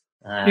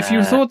 If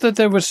you thought that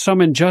there was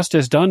some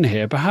injustice done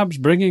here, perhaps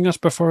bringing us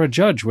before a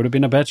judge would have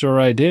been a better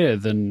idea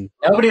than...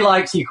 Nobody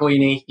likes you,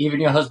 Queenie. Even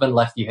your husband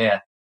left you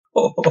here.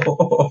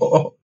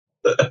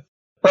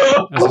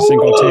 As a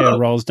single tear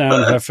rolls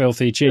down her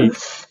filthy cheek.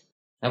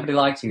 Nobody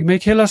likes you. You may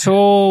kill us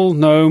all,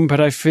 Gnome, but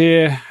I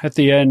fear at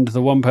the end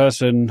the one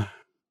person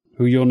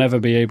who you'll never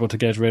be able to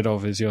get rid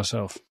of is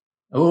yourself.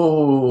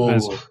 Ooh,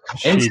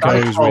 she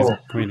goes with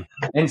Queenie.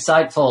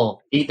 Insightful.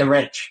 Eat the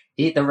rich.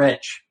 Eat the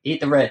rich. Eat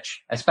the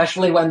rich.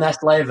 Especially when they're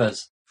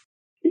slavers.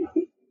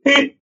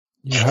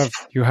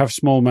 You have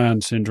small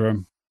man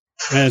syndrome.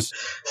 As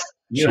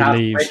you have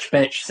rich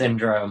bitch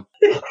syndrome.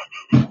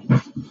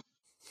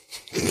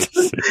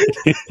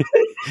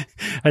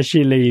 As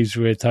she leaves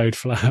with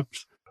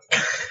Toadflaps.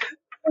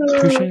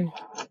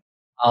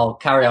 I'll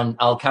carry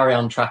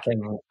on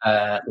tracking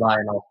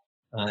Lionel.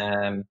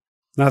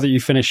 Now that you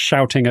finished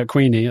shouting at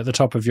Queenie at the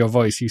top of your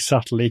voice, you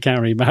subtly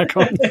carry back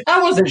on.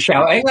 I wasn't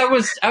shouting.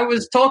 I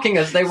was talking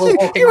as they were walking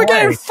away. You were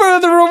getting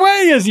further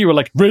away as you were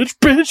like, rich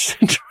bitch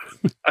syndrome.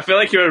 I feel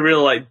like you're a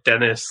real like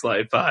Dennis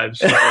like vibes.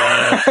 From,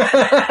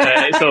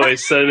 It's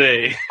Always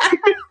Sunny.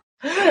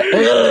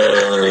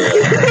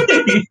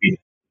 I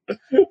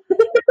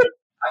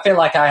feel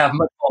like I have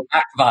much more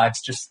back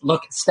vibes, just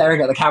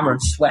staring at the camera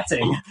and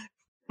sweating.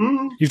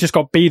 You've just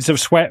got beads of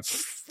sweat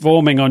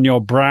forming on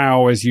your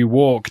brow as you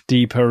walk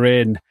deeper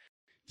in.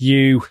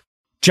 You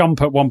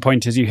jump at one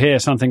point as you hear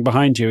something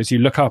behind you. As you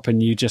look up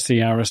and you just see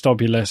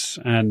Aristobulus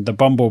and the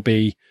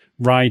bumblebee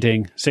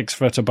riding 6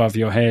 foot above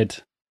your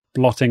head,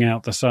 blotting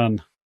out the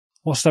sun.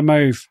 What's the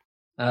move?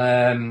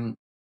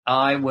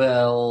 I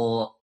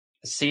will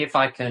see if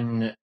I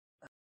can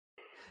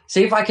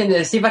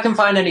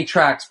find any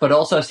tracks, but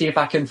also see if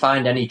I can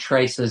find any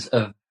traces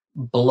of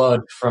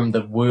blood from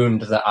the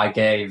wound that I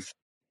gave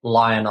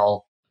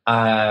Lionel.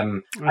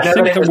 I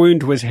think the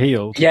wound was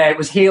healed. Yeah, it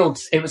was healed.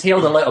 It was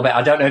healed a little bit.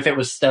 I don't know if it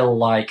was still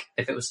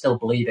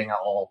bleeding at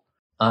all.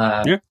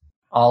 Yeah.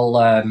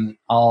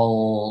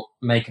 I'll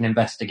make an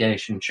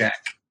investigation check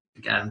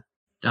again.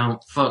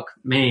 Don't fuck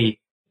me,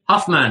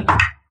 Hoffman.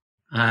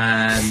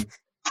 That's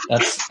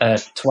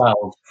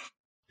 12.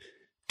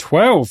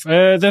 12.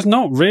 There's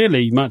not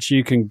really much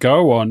you can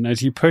go on.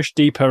 As you push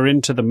deeper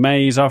into the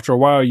maze, after a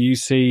while you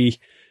see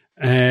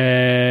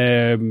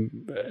a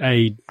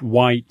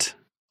white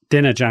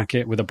dinner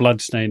jacket with a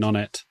bloodstain on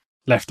it,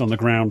 left on the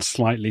ground,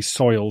 slightly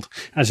soiled,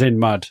 as in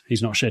mud.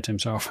 He's not shit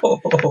himself.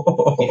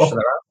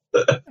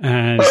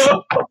 As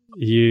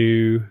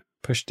you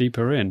push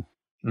deeper in.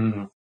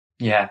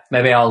 Yeah,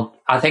 maybe I'll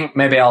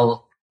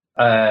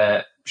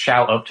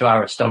shout up to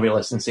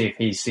Aristobulus and see if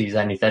he sees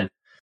anything.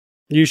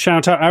 You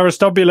shout out.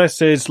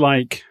 Aristobulus is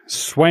like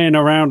swaying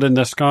around in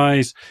the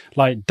skies,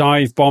 like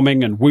dive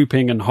bombing and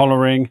whooping and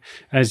hollering,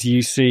 as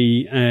you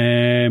see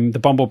the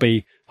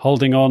bumblebee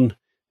holding on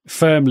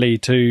firmly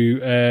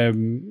to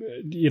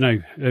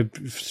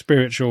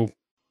spiritual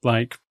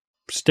like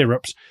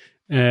stirrups.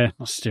 Not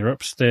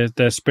stirrups,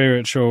 they're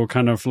spiritual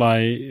kind of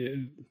like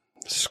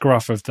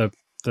scruff of the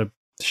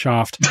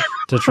shaft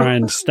to try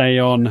and stay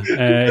on.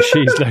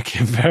 She's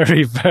looking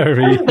very,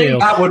 very I don't think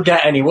that would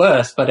get any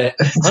worse, but it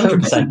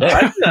 100% did.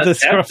 The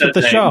scruff of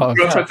the shaft.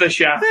 Scruff of the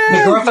shaft.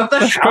 The scruff of the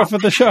The shaft. scruff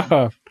of the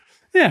shaft.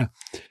 Yeah.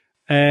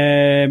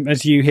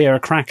 As you hear a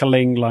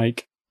crackling,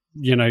 like,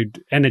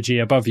 energy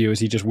above you as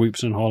he just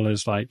whoops and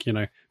hollers, like,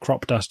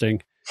 crop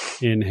dusting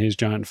in his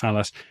giant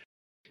phallus.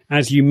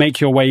 As you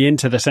make your way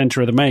into the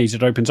center of the maze,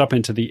 it opens up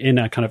into the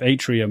inner kind of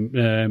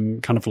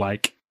atrium, kind of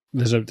like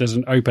there's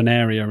an open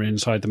area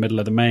inside the middle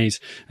of the maze.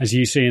 As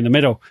you see in the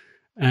middle,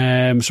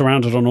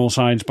 surrounded on all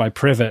sides by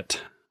privet,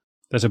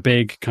 there's a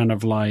big kind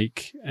of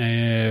like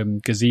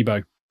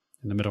gazebo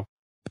in the middle.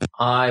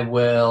 I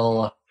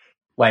will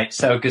wait.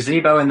 So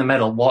gazebo in the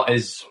middle.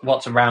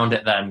 What's around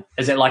it then?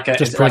 Is it like an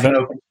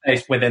open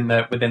space within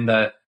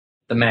the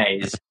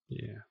maze?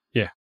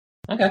 Yeah.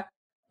 Okay.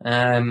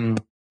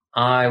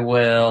 I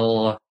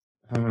will.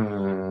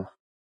 Can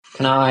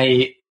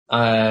I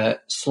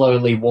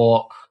slowly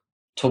walk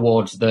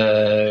towards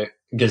the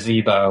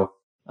gazebo,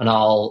 and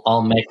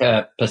I'll make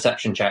a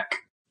perception check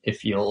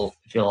if you'll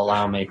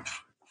allow me.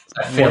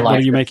 What are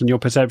you making your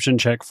perception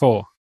check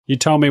for? You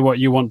tell me what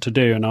you want to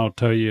do, and I'll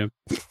tell you.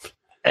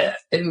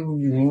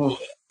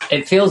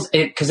 It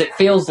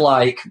feels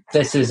like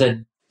this is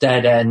a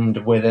dead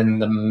end within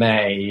the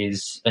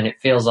maze, and it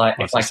feels like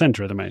it's the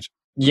center of the maze.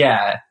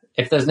 Yeah,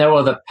 if there's no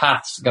other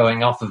paths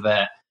going off of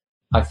it,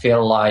 I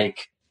feel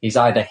like he's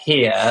either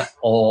here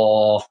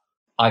or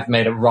I've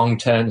made a wrong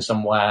turn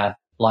somewhere,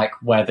 like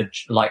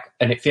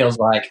and it feels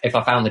like if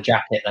I found the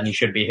jacket, then he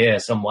should be here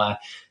somewhere.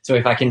 So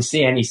if I can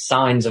see any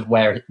signs of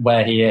where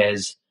he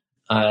is,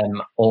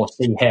 or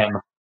see him,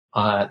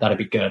 that'd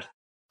be good.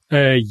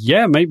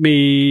 Yeah, make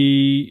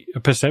me a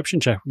perception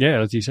check.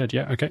 Yeah, as you said,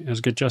 yeah, okay. That's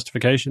a good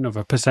justification of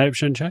a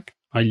perception check.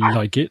 I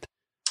like it.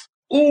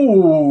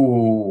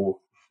 Ooh,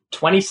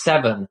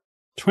 27.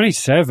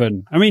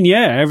 27. I mean,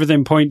 yeah,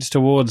 everything points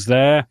towards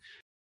there.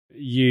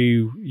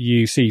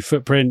 You see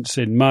footprints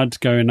in mud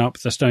going up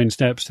the stone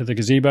steps to the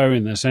gazebo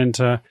in the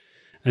center.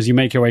 As you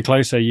make your way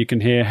closer, you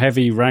can hear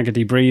heavy,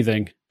 raggedy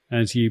breathing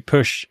as you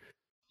push.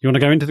 You want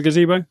to go into the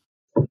gazebo?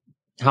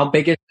 How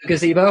big is the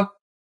gazebo?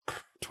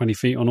 20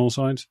 feet on all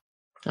sides.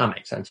 That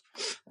makes sense.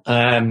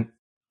 I'll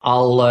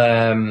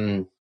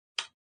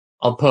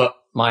put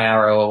my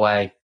arrow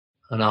away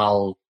and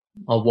I'll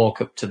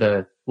walk up to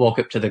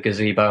the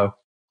gazebo.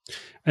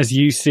 As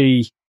you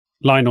see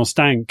Lionel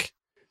Stank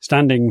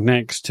standing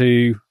next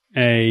to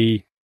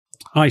a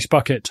ice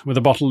bucket with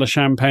a bottle of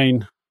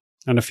champagne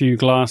and a few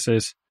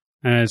glasses,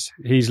 as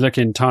he's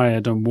looking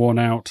tired and worn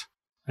out,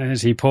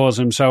 as he pours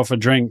himself a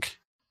drink,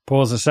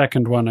 pours a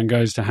second one and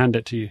goes to hand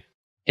it to you.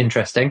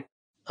 Interesting.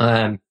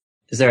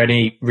 Is there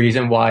any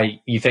reason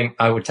why you think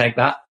I would take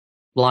that,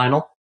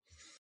 Lionel?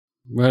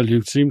 Well,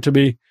 you seem to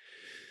be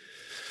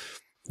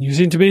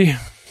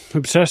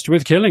obsessed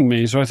with killing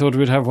me, so I thought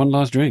we'd have one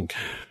last drink.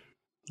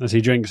 As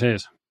he drinks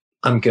his.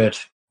 I'm good.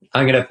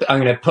 I'm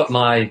gonna put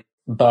my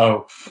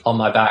bow on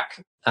my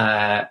back,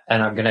 and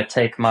I'm gonna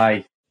take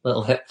my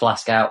little hip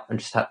flask out and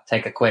just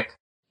take a quick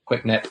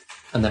nip,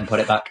 and then put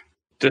it back.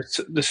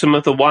 Does some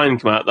of the wine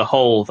come out the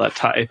hole that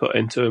Tatty put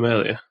into him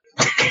earlier?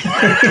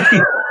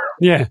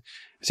 Yeah.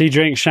 As he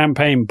drinks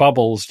champagne,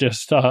 bubbles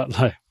just start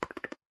like...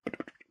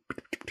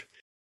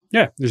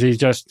 Yeah, as he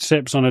just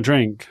sips on a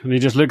drink, and he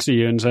just looks at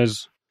you and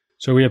says,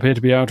 "So we appear to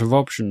be out of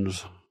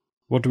options.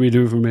 What do we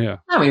do from here?"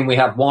 I mean, we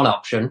have one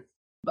option.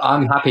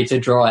 I'm happy to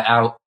draw it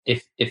out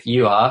if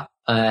you are.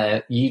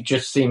 You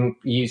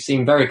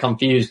seem very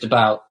confused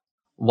about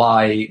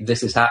why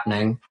this is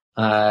happening,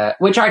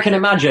 which I can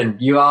imagine.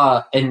 You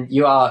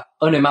are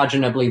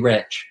unimaginably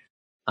rich,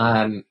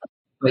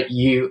 but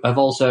you have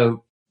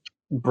also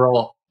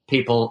brought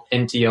people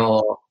into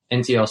your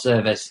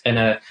service in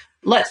a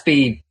let's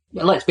be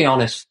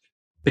honest,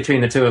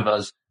 between the two of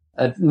us,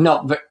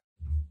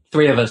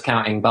 three of us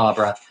counting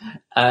Barbara,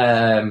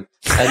 a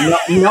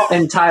not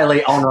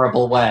entirely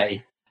honourable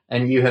way,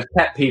 and you have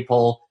kept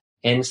people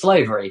in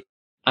slavery,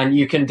 and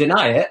you can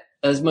deny it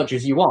as much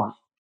as you want,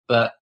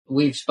 but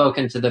we've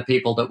spoken to the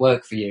people that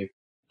work for you,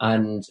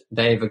 and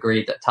they've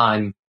agreed that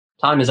time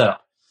is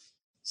up.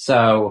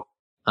 So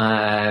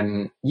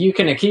you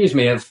can accuse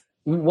me of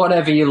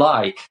whatever you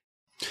like.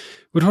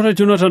 But what I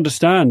do not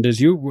understand is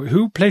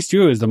who placed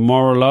you as the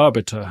moral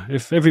arbiter?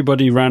 If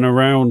everybody ran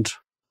around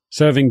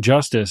serving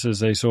justice as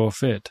they saw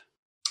fit,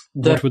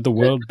 what would the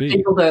world be?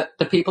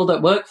 The people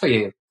that work for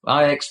you.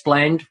 I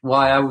explained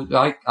why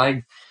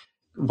I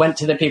went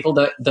to the people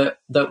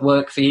that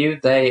work for you.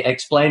 They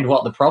explained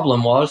what the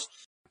problem was,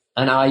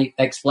 and I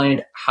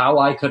explained how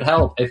I could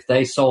help if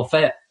they saw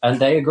fit, and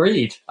they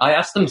agreed. I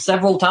asked them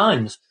several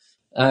times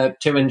to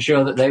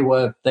ensure that they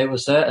were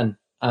certain,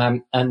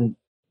 and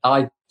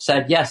I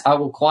said, yes, I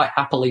will quite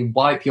happily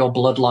wipe your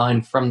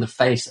bloodline from the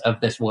face of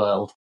this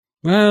world.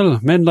 Well,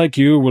 men like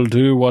you will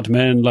do what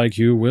men like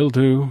you will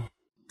do.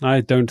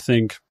 I don't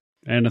think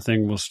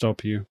anything will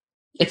stop you.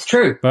 It's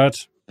true.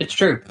 But it's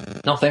true.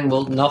 Nothing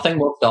will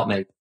stop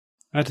me.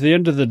 At the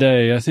end of the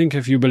day, I think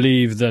if you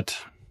believe that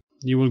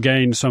you will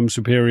gain some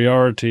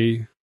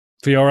superiority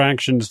for your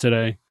actions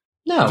today,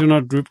 no. I do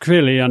not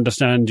clearly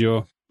understand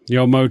your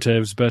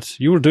motives, but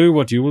you will do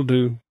what you will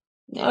do.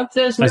 No,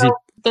 there's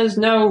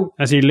no...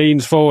 As he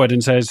leans forward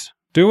and says,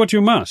 "Do what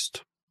you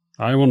must.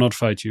 I will not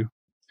fight you."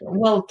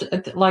 Well,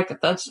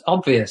 that's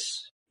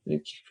obvious.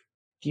 You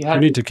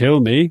need to kill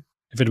me.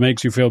 If it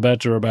makes you feel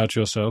better about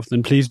yourself,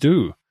 then please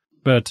do.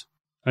 But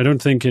I don't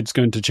think it's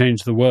going to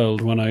change the world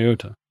one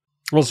iota.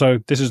 Also,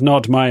 this is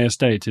not my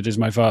estate, it is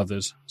my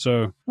father's,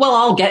 so... Well,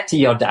 I'll get to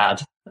your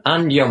dad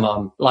and your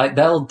mum.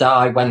 They'll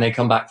die when they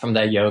come back from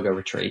their yoga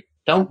retreat.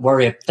 Don't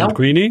worry. And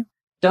Queenie?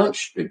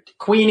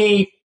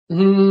 Queenie...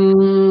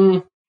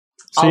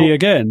 See,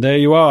 again, there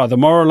you are, the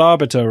moral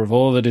arbiter of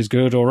all that is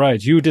good or right.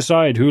 You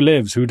decide who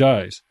lives, who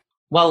dies.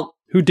 Well...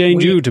 Who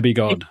deigned you to be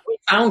God? We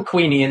found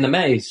Queenie in the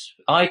maze.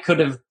 I could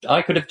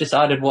have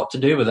decided what to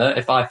do with her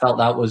if I felt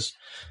that was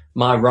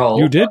my role.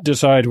 You did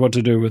decide what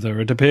to do with her.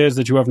 It appears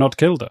that you have not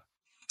killed her.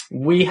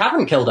 We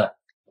haven't killed her.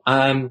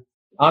 I'm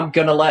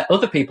going to let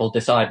other people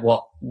decide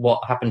what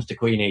happens to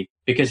Queenie,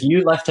 because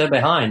you left her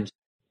behind.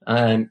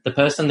 The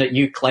person that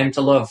you claim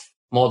to love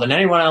more than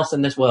anyone else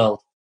in this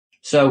world.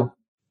 So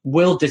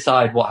we'll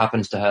decide what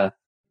happens to her.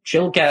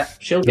 She'll get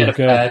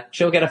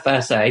a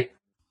fair say.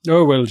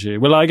 Oh, will she?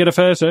 Will I get a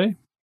fair say?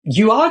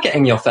 You are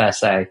getting your fair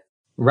say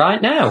right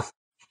now.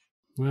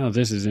 Well,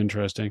 this is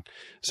interesting.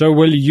 So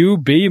will you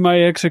be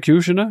my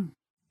executioner?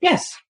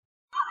 Yes.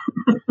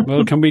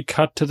 Well, can we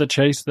cut to the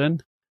chase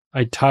then?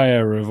 I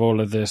tire of all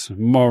of this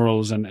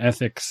morals and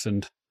ethics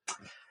and...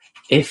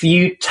 If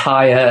you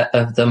tire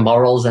of the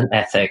morals and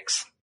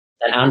ethics,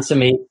 then answer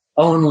me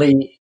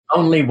only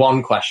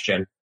one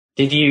question.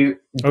 Did you...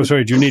 Oh,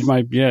 sorry, do you need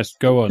my... Yes,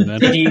 go on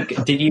then.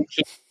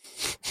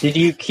 Did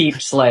you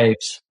keep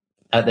slaves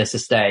at this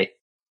estate?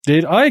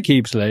 Did I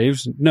keep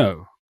slaves?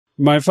 No.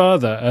 My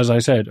father, as I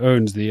said,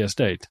 owns the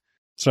estate.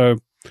 So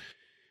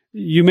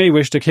you may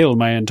wish to kill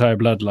my entire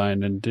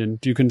bloodline,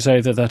 and you can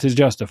say that is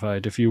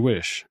justified if you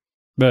wish.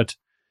 But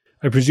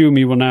I presume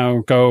you will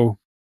now go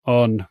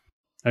on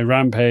a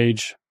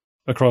rampage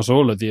across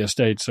all of the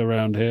estates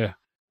around here,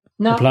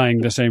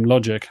 applying the same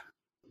logic.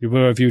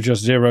 Or have you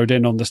just zeroed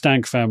in on the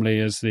Stank family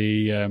as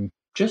the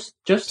just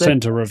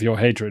center of your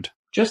hatred?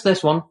 Just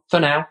this one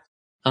for now.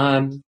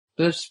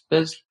 There's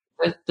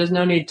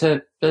no need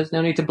to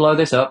blow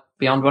this up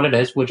beyond what it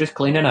is. We're just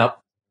cleaning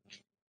up.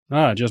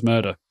 Just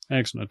murder.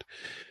 Excellent.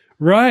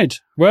 Right.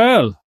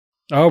 Well,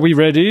 are we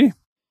ready?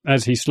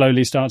 As he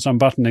slowly starts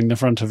unbuttoning the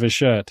front of his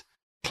shirt.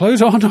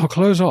 Clothes on or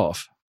clothes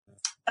off?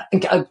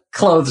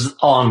 Clothes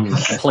on,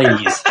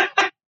 please.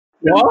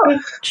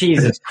 What?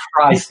 Jesus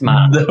Christ,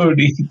 man. No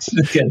need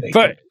to get it.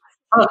 But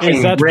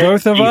is that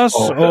both of us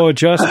or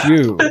just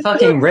you?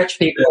 Fucking rich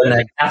people and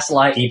their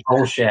gaslighty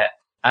bullshit.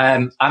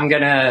 I'm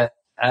gonna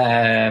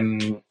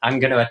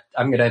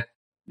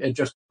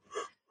just.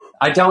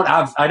 I don't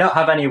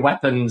have any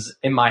weapons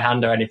in my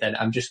hand or anything.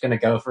 I'm just gonna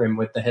go for him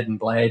with the hidden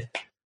blade.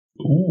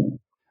 Ooh.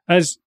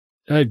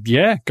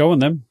 Yeah, go on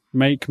then.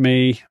 Make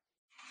me.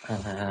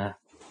 I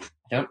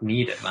don't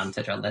need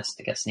advantage on this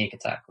to get sneak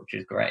attack, which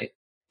is great.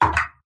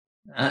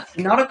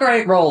 Not a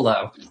great roll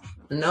though.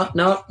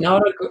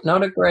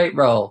 not a great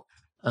roll.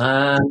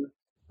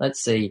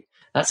 Let's see.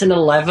 That's an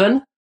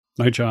 11.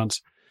 No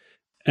chance.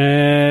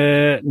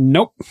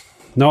 Nope.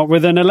 Not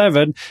with an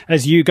 11.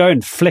 As you go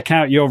and flick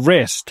out your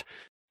wrist,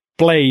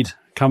 blade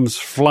comes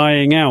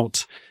flying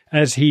out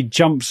as he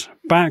jumps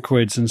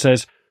backwards and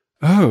says,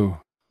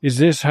 "Oh, is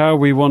this how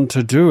we want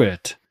to do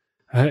it?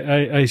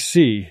 I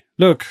see.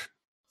 Look,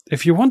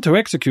 if you want to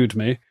execute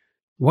me,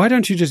 why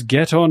don't you just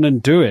get on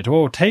and do it?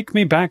 Or take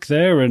me back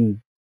there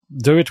and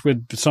do it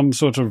with some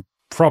sort of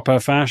proper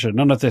fashion.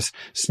 None of this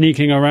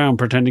sneaking around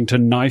pretending to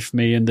knife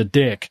me in the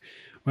dick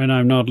when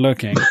I'm not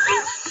looking.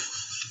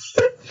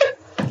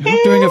 You're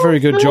not doing a very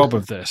good job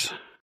of this.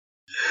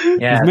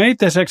 Yeah. You've made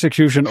this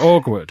execution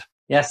awkward.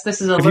 Yes,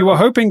 this is If you were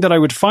hoping that I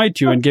would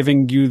fight you and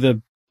giving you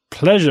the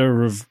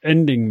pleasure of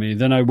ending me,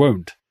 then I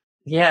won't.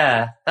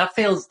 Yeah,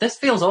 this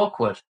feels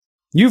awkward.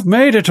 You've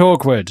made it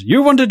awkward.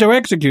 You wanted to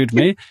execute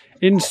me.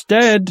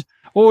 Instead,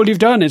 all you've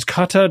done is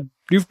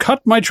you've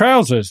cut my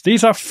trousers.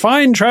 These are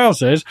fine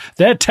trousers.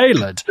 They're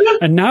tailored.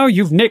 And now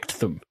you've nicked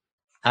them.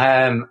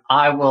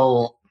 I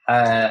will,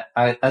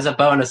 as a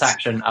bonus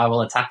action, I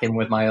will attack him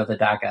with my other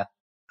dagger.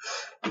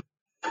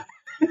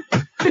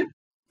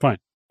 Fine.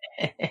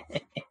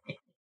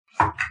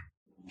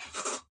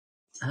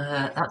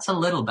 That's a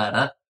little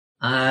better.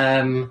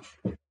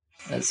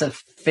 That's a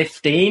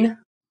 15.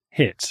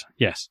 Hits,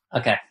 yes.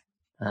 Okay.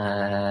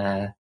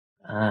 And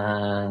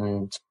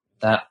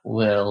that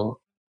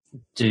will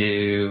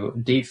do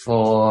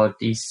D4,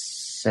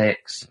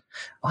 D6.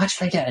 Why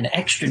did I get an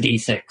extra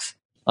D6?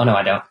 Oh, no,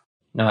 I don't.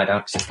 No, I don't,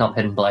 because it's not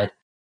Hidden Blade.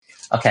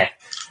 Okay.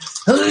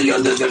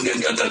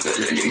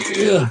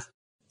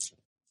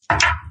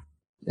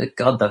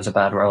 God, those are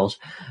bad rolls.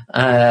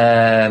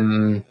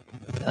 That's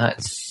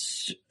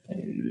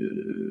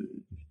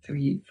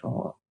 3,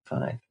 4,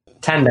 5.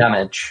 10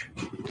 damage.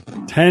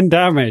 10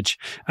 damage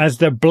as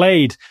the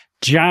blade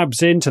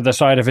jabs into the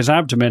side of his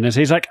abdomen as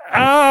he's like,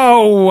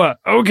 ow!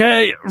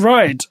 Okay,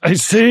 right, I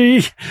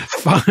see.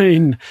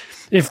 Fine.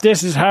 If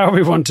this is how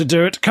we want to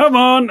do it, come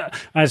on!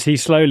 As he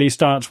slowly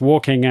starts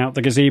walking out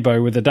the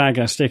gazebo with the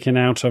dagger sticking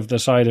out of the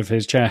side of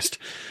his chest.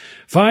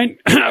 Fine,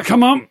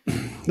 come on,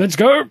 let's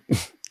go.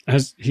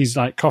 As he's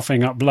like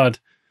coughing up blood.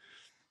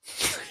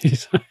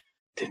 He's like,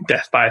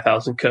 death by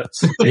 1,000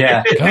 cuts.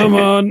 Yeah. Come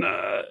on,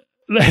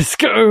 let's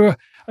go.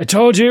 I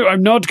told you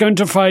I'm not going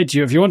to fight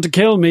you. If you want to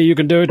kill me, you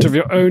can do it of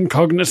your own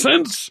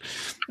cognizance.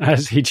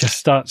 As he just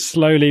starts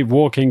slowly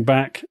walking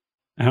back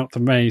out the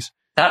maze.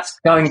 That's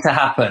going to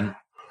happen.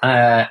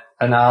 And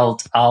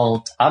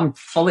I'm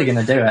fully going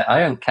to do it. I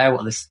don't care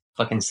what this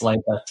fucking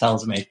slaver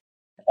tells me.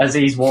 As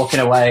he's walking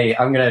away,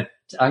 I'm gonna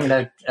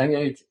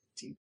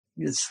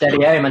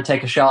steady aim and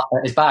take a shot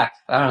at his back.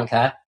 I don't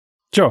care.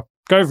 Sure,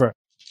 go for it.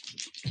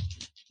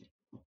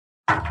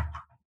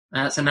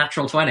 That's a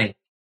natural 20.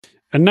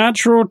 A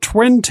natural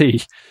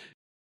 20.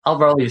 I'll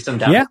roll you some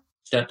damage.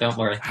 Yeah. Don't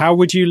worry. How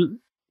would you,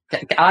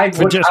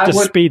 to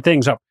speed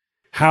things up,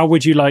 how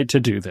would you like to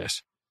do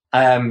this?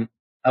 I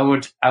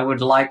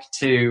would like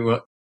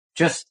to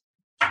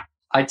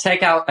I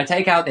take out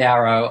the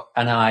arrow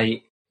and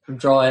I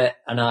draw it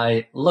and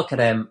I look at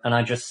him and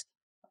I just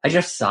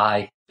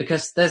sigh,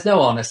 because there's no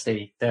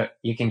honesty that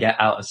you can get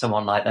out of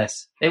someone like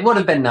this. It would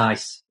have been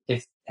nice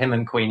if him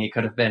and Queenie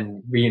could have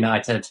been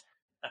reunited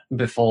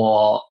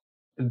before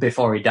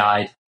he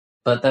died,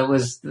 but there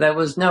was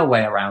no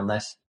way around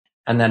this.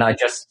 And then I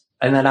just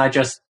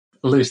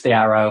loose the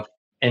arrow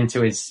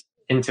into his.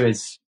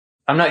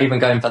 I'm not even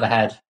going for the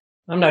head.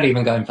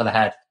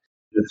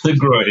 It's a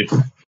groin.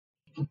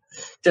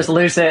 Just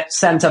loose it,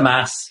 center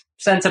mass,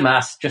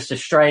 just a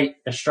straight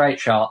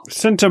shot.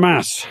 Center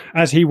mass.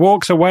 As he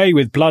walks away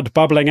with blood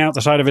bubbling out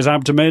the side of his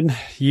abdomen,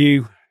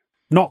 you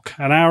knock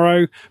an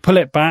arrow, pull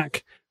it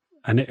back,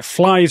 and it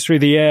flies through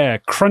the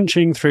air,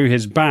 crunching through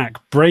his back,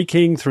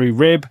 breaking through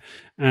rib,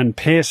 and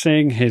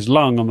piercing his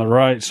lung on the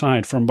right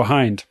side from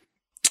behind.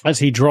 As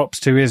he drops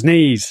to his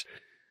knees,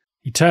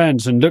 he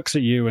turns and looks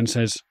at you and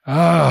says,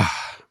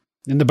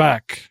 in the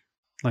back,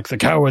 like the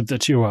coward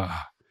that you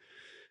are.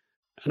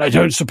 And I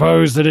don't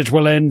suppose that it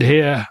will end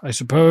here. I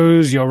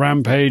suppose your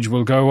rampage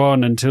will go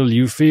on until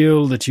you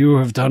feel that you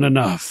have done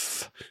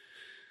enough.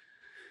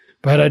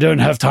 But I don't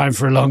have time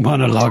for a long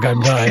monologue.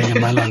 I'm dying and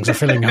my lungs are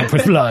filling up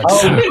with blood.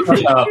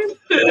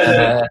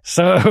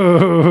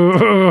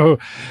 So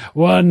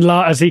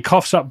as he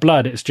coughs up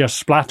blood, it's just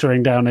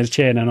splattering down his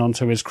chin and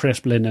onto his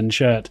crisp linen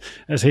shirt.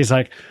 As he's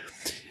like,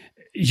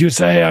 you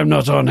say I'm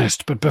not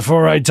honest, but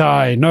before I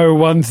die, know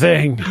one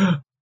thing.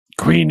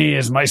 Queenie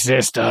is my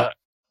sister.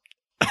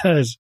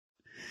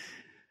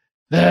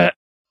 There,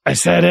 I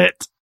said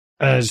it.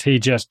 As he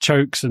just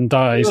chokes and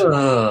dies.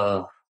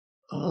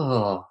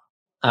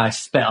 I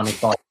spit on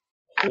his body.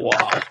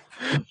 Wow.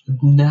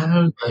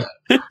 No.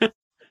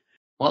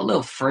 What a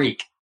little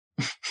freak.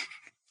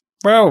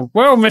 Well,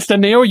 Mr.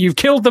 Neal, you've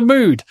killed the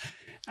mood.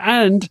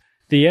 And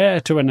the heir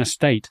to an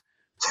estate.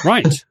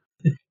 Right.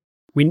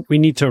 We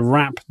need to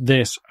wrap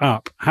this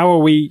up. How are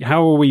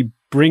we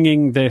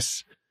bringing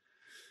this?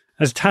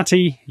 As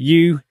Tatty,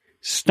 you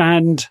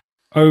stand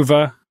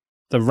over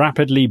the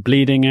rapidly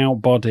bleeding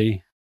out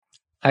body.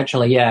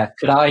 Actually, yeah.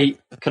 Could I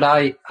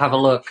have a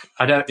look?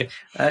 I don't.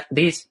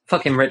 These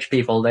fucking rich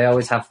people, they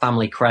always have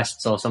family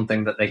crests or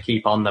something that they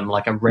keep on them,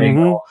 like a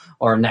ring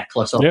or a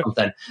necklace or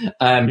something.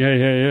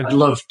 Yeah. I'd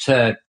love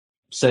to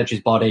search his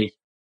body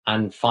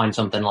and find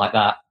something like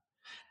that,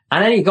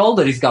 and any gold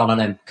that he's got on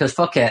him. Because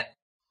fuck it.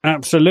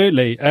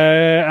 Absolutely.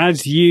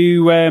 As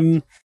you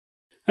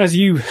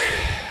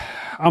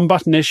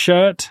unbutton his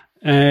shirt,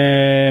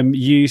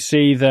 you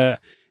see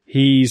that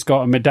he's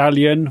got a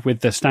medallion with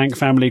the Stank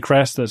family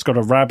crest that's got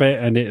a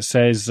rabbit, and it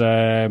says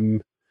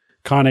Carne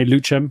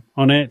Lucem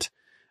on it,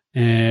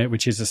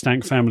 which is the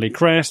Stank family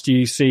crest.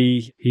 You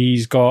see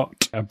he's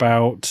got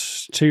about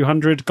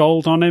 200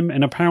 gold on him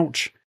in a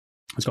pouch.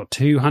 He's got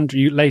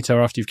 200.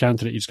 Later, after you've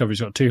counted it, you discover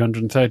he's got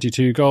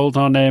 232 gold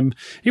on him.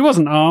 He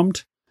wasn't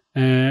armed.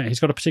 He's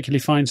got a particularly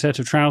fine set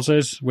of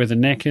trousers with a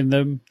neck in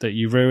them that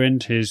you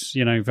ruined. His,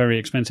 very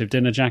expensive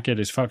dinner jacket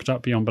is fucked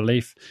up beyond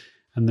belief,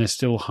 and there's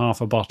still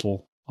half a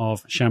bottle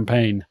of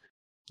champagne.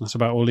 That's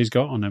about all he's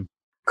got on him.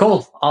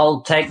 Cool. I'll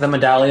take the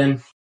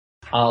medallion.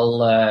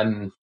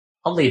 I'll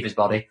leave his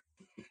body.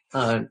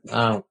 I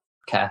don't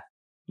care.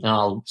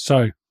 I'll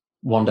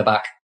wander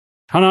back.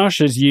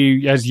 Hanash,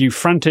 as you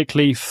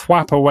frantically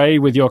thwap away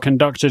with your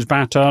conductor's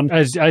baton,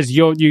 as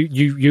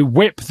you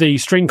whip the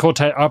string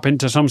quartet up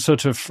into some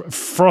sort of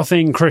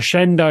frothing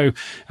crescendo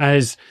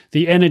as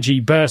the energy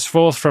bursts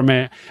forth from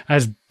it,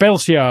 as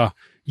Belsiar,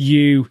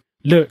 you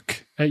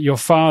look at your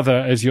father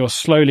as you're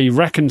slowly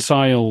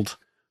reconciled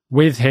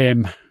with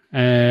him.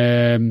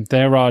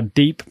 There are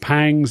deep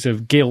pangs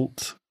of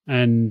guilt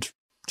and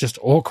just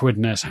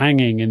awkwardness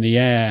hanging in the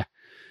air.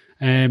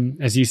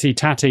 As you see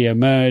Tati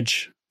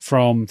emerge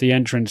from the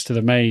entrance to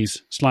the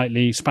maze,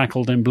 slightly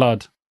spackled in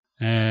blood,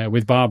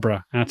 with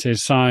Barbara at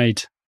his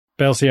side.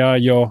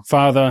 Belsiar, your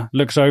father,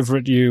 looks over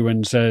at you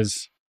and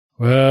says,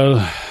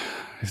 "Well,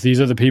 if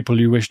these are the people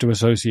you wish to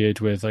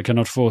associate with, I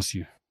cannot force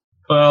you."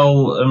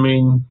 Well, I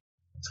mean,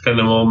 it's kind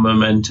of all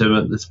momentum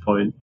at this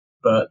point,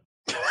 but...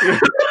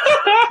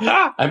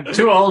 I'm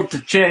too old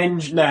to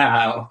change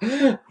now.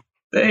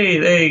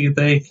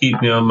 They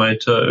keep me on my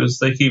toes.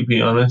 They keep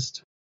me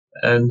honest.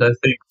 And I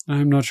think...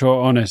 I'm not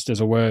sure honest is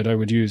a word I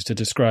would use to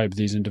describe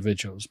these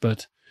individuals,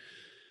 but...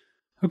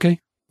 Okay,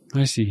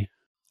 I see.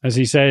 As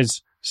he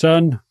says,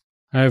 "Son,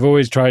 I have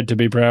always tried to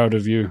be proud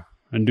of you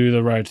and do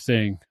the right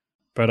thing,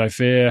 but I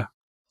fear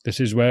this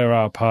is where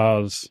our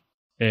paths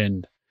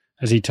end."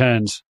 As he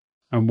turns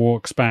and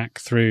walks back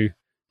through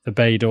the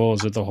bay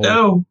doors of the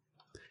hall.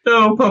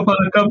 No, Papa,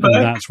 come back.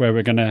 And that's where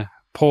we're going to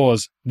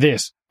pause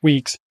this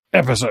week's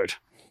episode.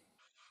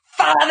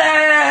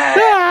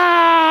 Father!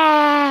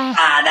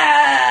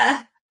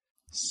 Father!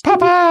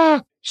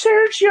 Papa!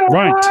 Search your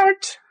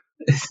heart.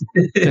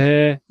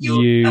 There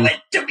you know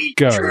it to be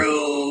go.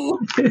 True.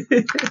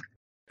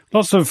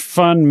 Lots of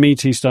fun,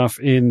 meaty stuff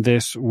in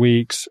this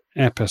week's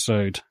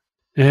episode.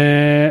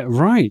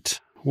 Right.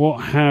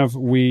 What have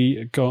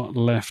we got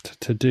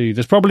left to do?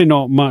 There's probably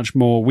not much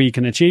more we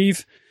can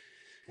achieve.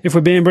 If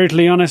we're being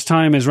brutally honest,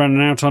 time is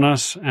running out on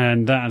us,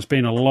 and that has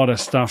been a lot of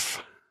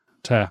stuff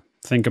to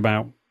think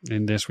about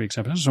in this week's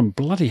episode. Some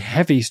bloody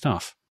heavy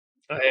stuff.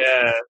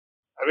 I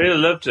really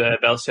loved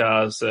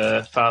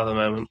Belsiar's father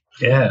moment.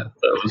 Yeah,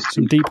 that was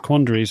some deep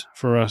quandaries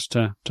for us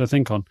to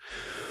think on.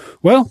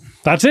 Well,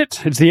 that's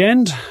it. It's the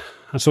end.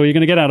 That's all you're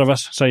going to get out of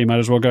us, so you might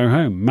as well go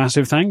home.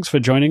 Massive thanks for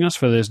joining us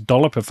for this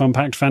dollop of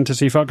fun-packed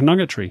fantasy fuck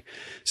nuggetry.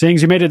 Seeing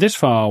as you made it this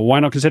far, why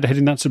not consider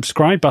hitting that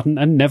subscribe button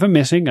and never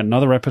missing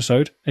another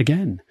episode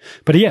again?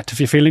 But yet,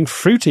 if you're feeling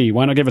fruity,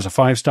 why not give us a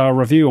 5-star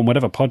review on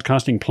whatever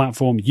podcasting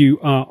platform you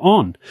are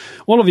on?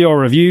 All of your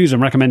reviews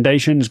and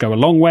recommendations go a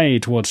long way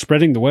towards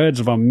spreading the words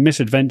of our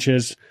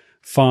misadventures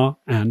far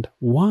and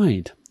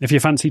wide. If you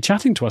fancy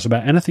chatting to us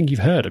about anything you've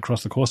heard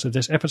across the course of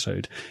this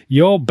episode,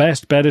 your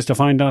best bet is to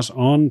find us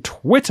on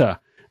Twitter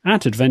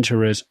at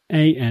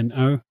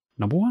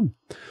AdventurersANO1.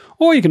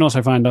 Or you can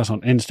also find us on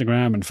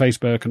Instagram and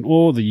Facebook and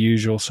all the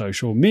usual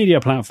social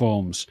media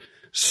platforms.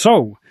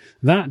 So,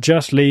 that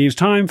just leaves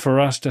time for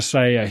us to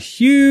say a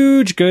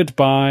huge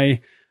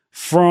goodbye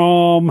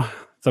from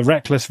the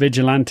reckless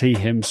vigilante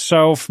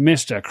himself,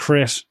 Mr.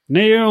 Chris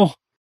Neal.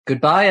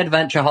 Goodbye,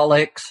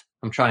 adventureholics.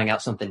 I'm trying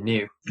out something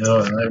new.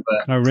 Oh, I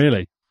bet. Oh,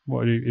 really?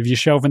 What, have you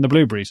shelving the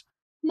blueberries?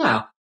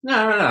 No.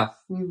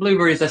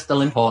 Blueberries are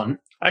still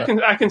important. I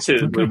can see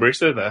the blueberries,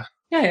 they're there.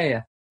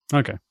 Yeah.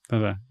 Okay, they're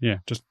there. Yeah,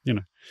 just,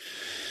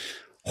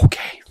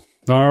 Okay.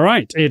 All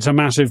right. It's a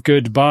massive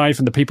goodbye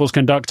from the People's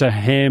Conductor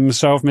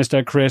himself,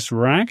 Mr. Chris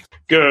Ragg.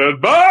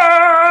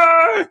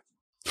 Goodbye!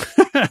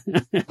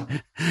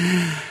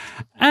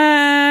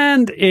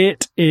 And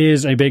it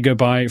is a big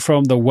goodbye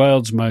from the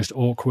world's most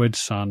awkward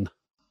son,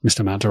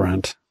 Mr. Matt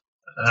Durant.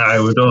 I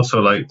would also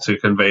like to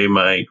convey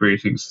my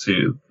greetings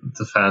to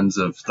the fans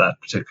of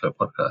that particular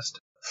podcast.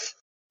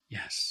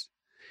 Yes.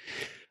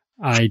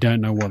 I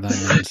don't know what that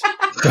means.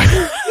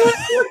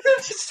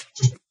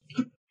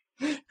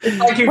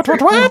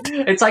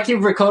 It's like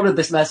you've recorded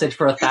this message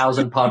for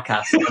 1,000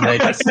 podcasts and they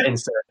just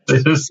insert.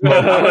 This is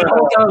I would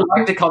also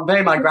like to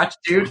convey my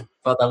gratitude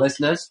for the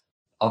listeners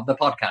of the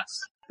podcast.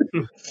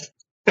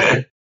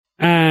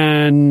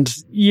 And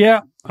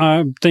yeah,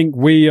 I think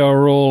we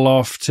are all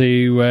off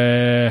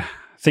to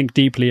think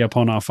deeply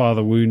upon our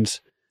father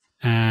wounds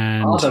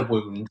and Father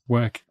wound.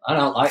 work. I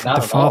don't like that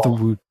The at father all.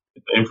 wound.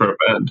 Name for a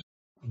band.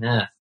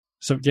 Yeah.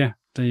 So yeah,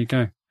 there you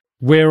go.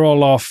 We're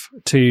all off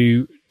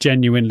to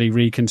genuinely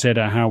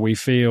reconsider how we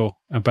feel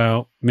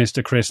about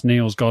Mr. Chris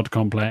Neal's God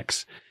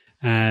complex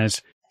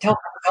as Tell me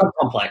the God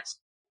complex.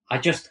 I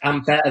just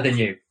am better than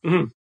you.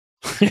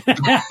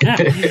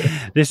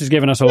 this has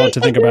given us a lot to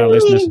think about,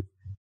 listeners.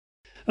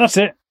 That's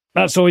it.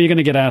 That's all you're going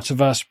to get out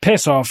of us.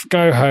 Piss off.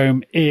 Go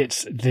home.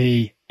 It's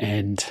the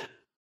end.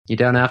 You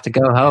don't have to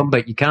go home,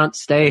 but you can't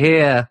stay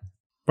here.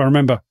 But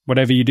remember,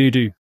 whatever you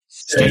do.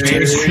 Stay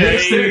tipsy.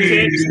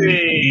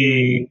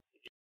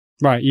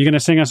 Right, you're going to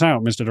sing us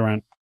out, Mr.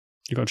 Durant.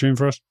 You got a tune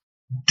for us?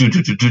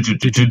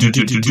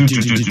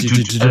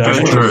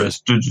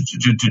 Adventurous.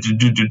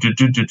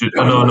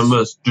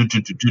 Anonymous.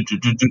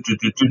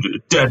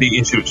 Daddy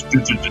issues.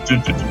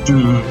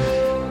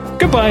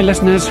 Goodbye,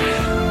 listeners.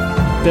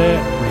 There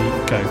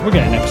we go. We'll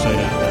get an episode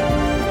out.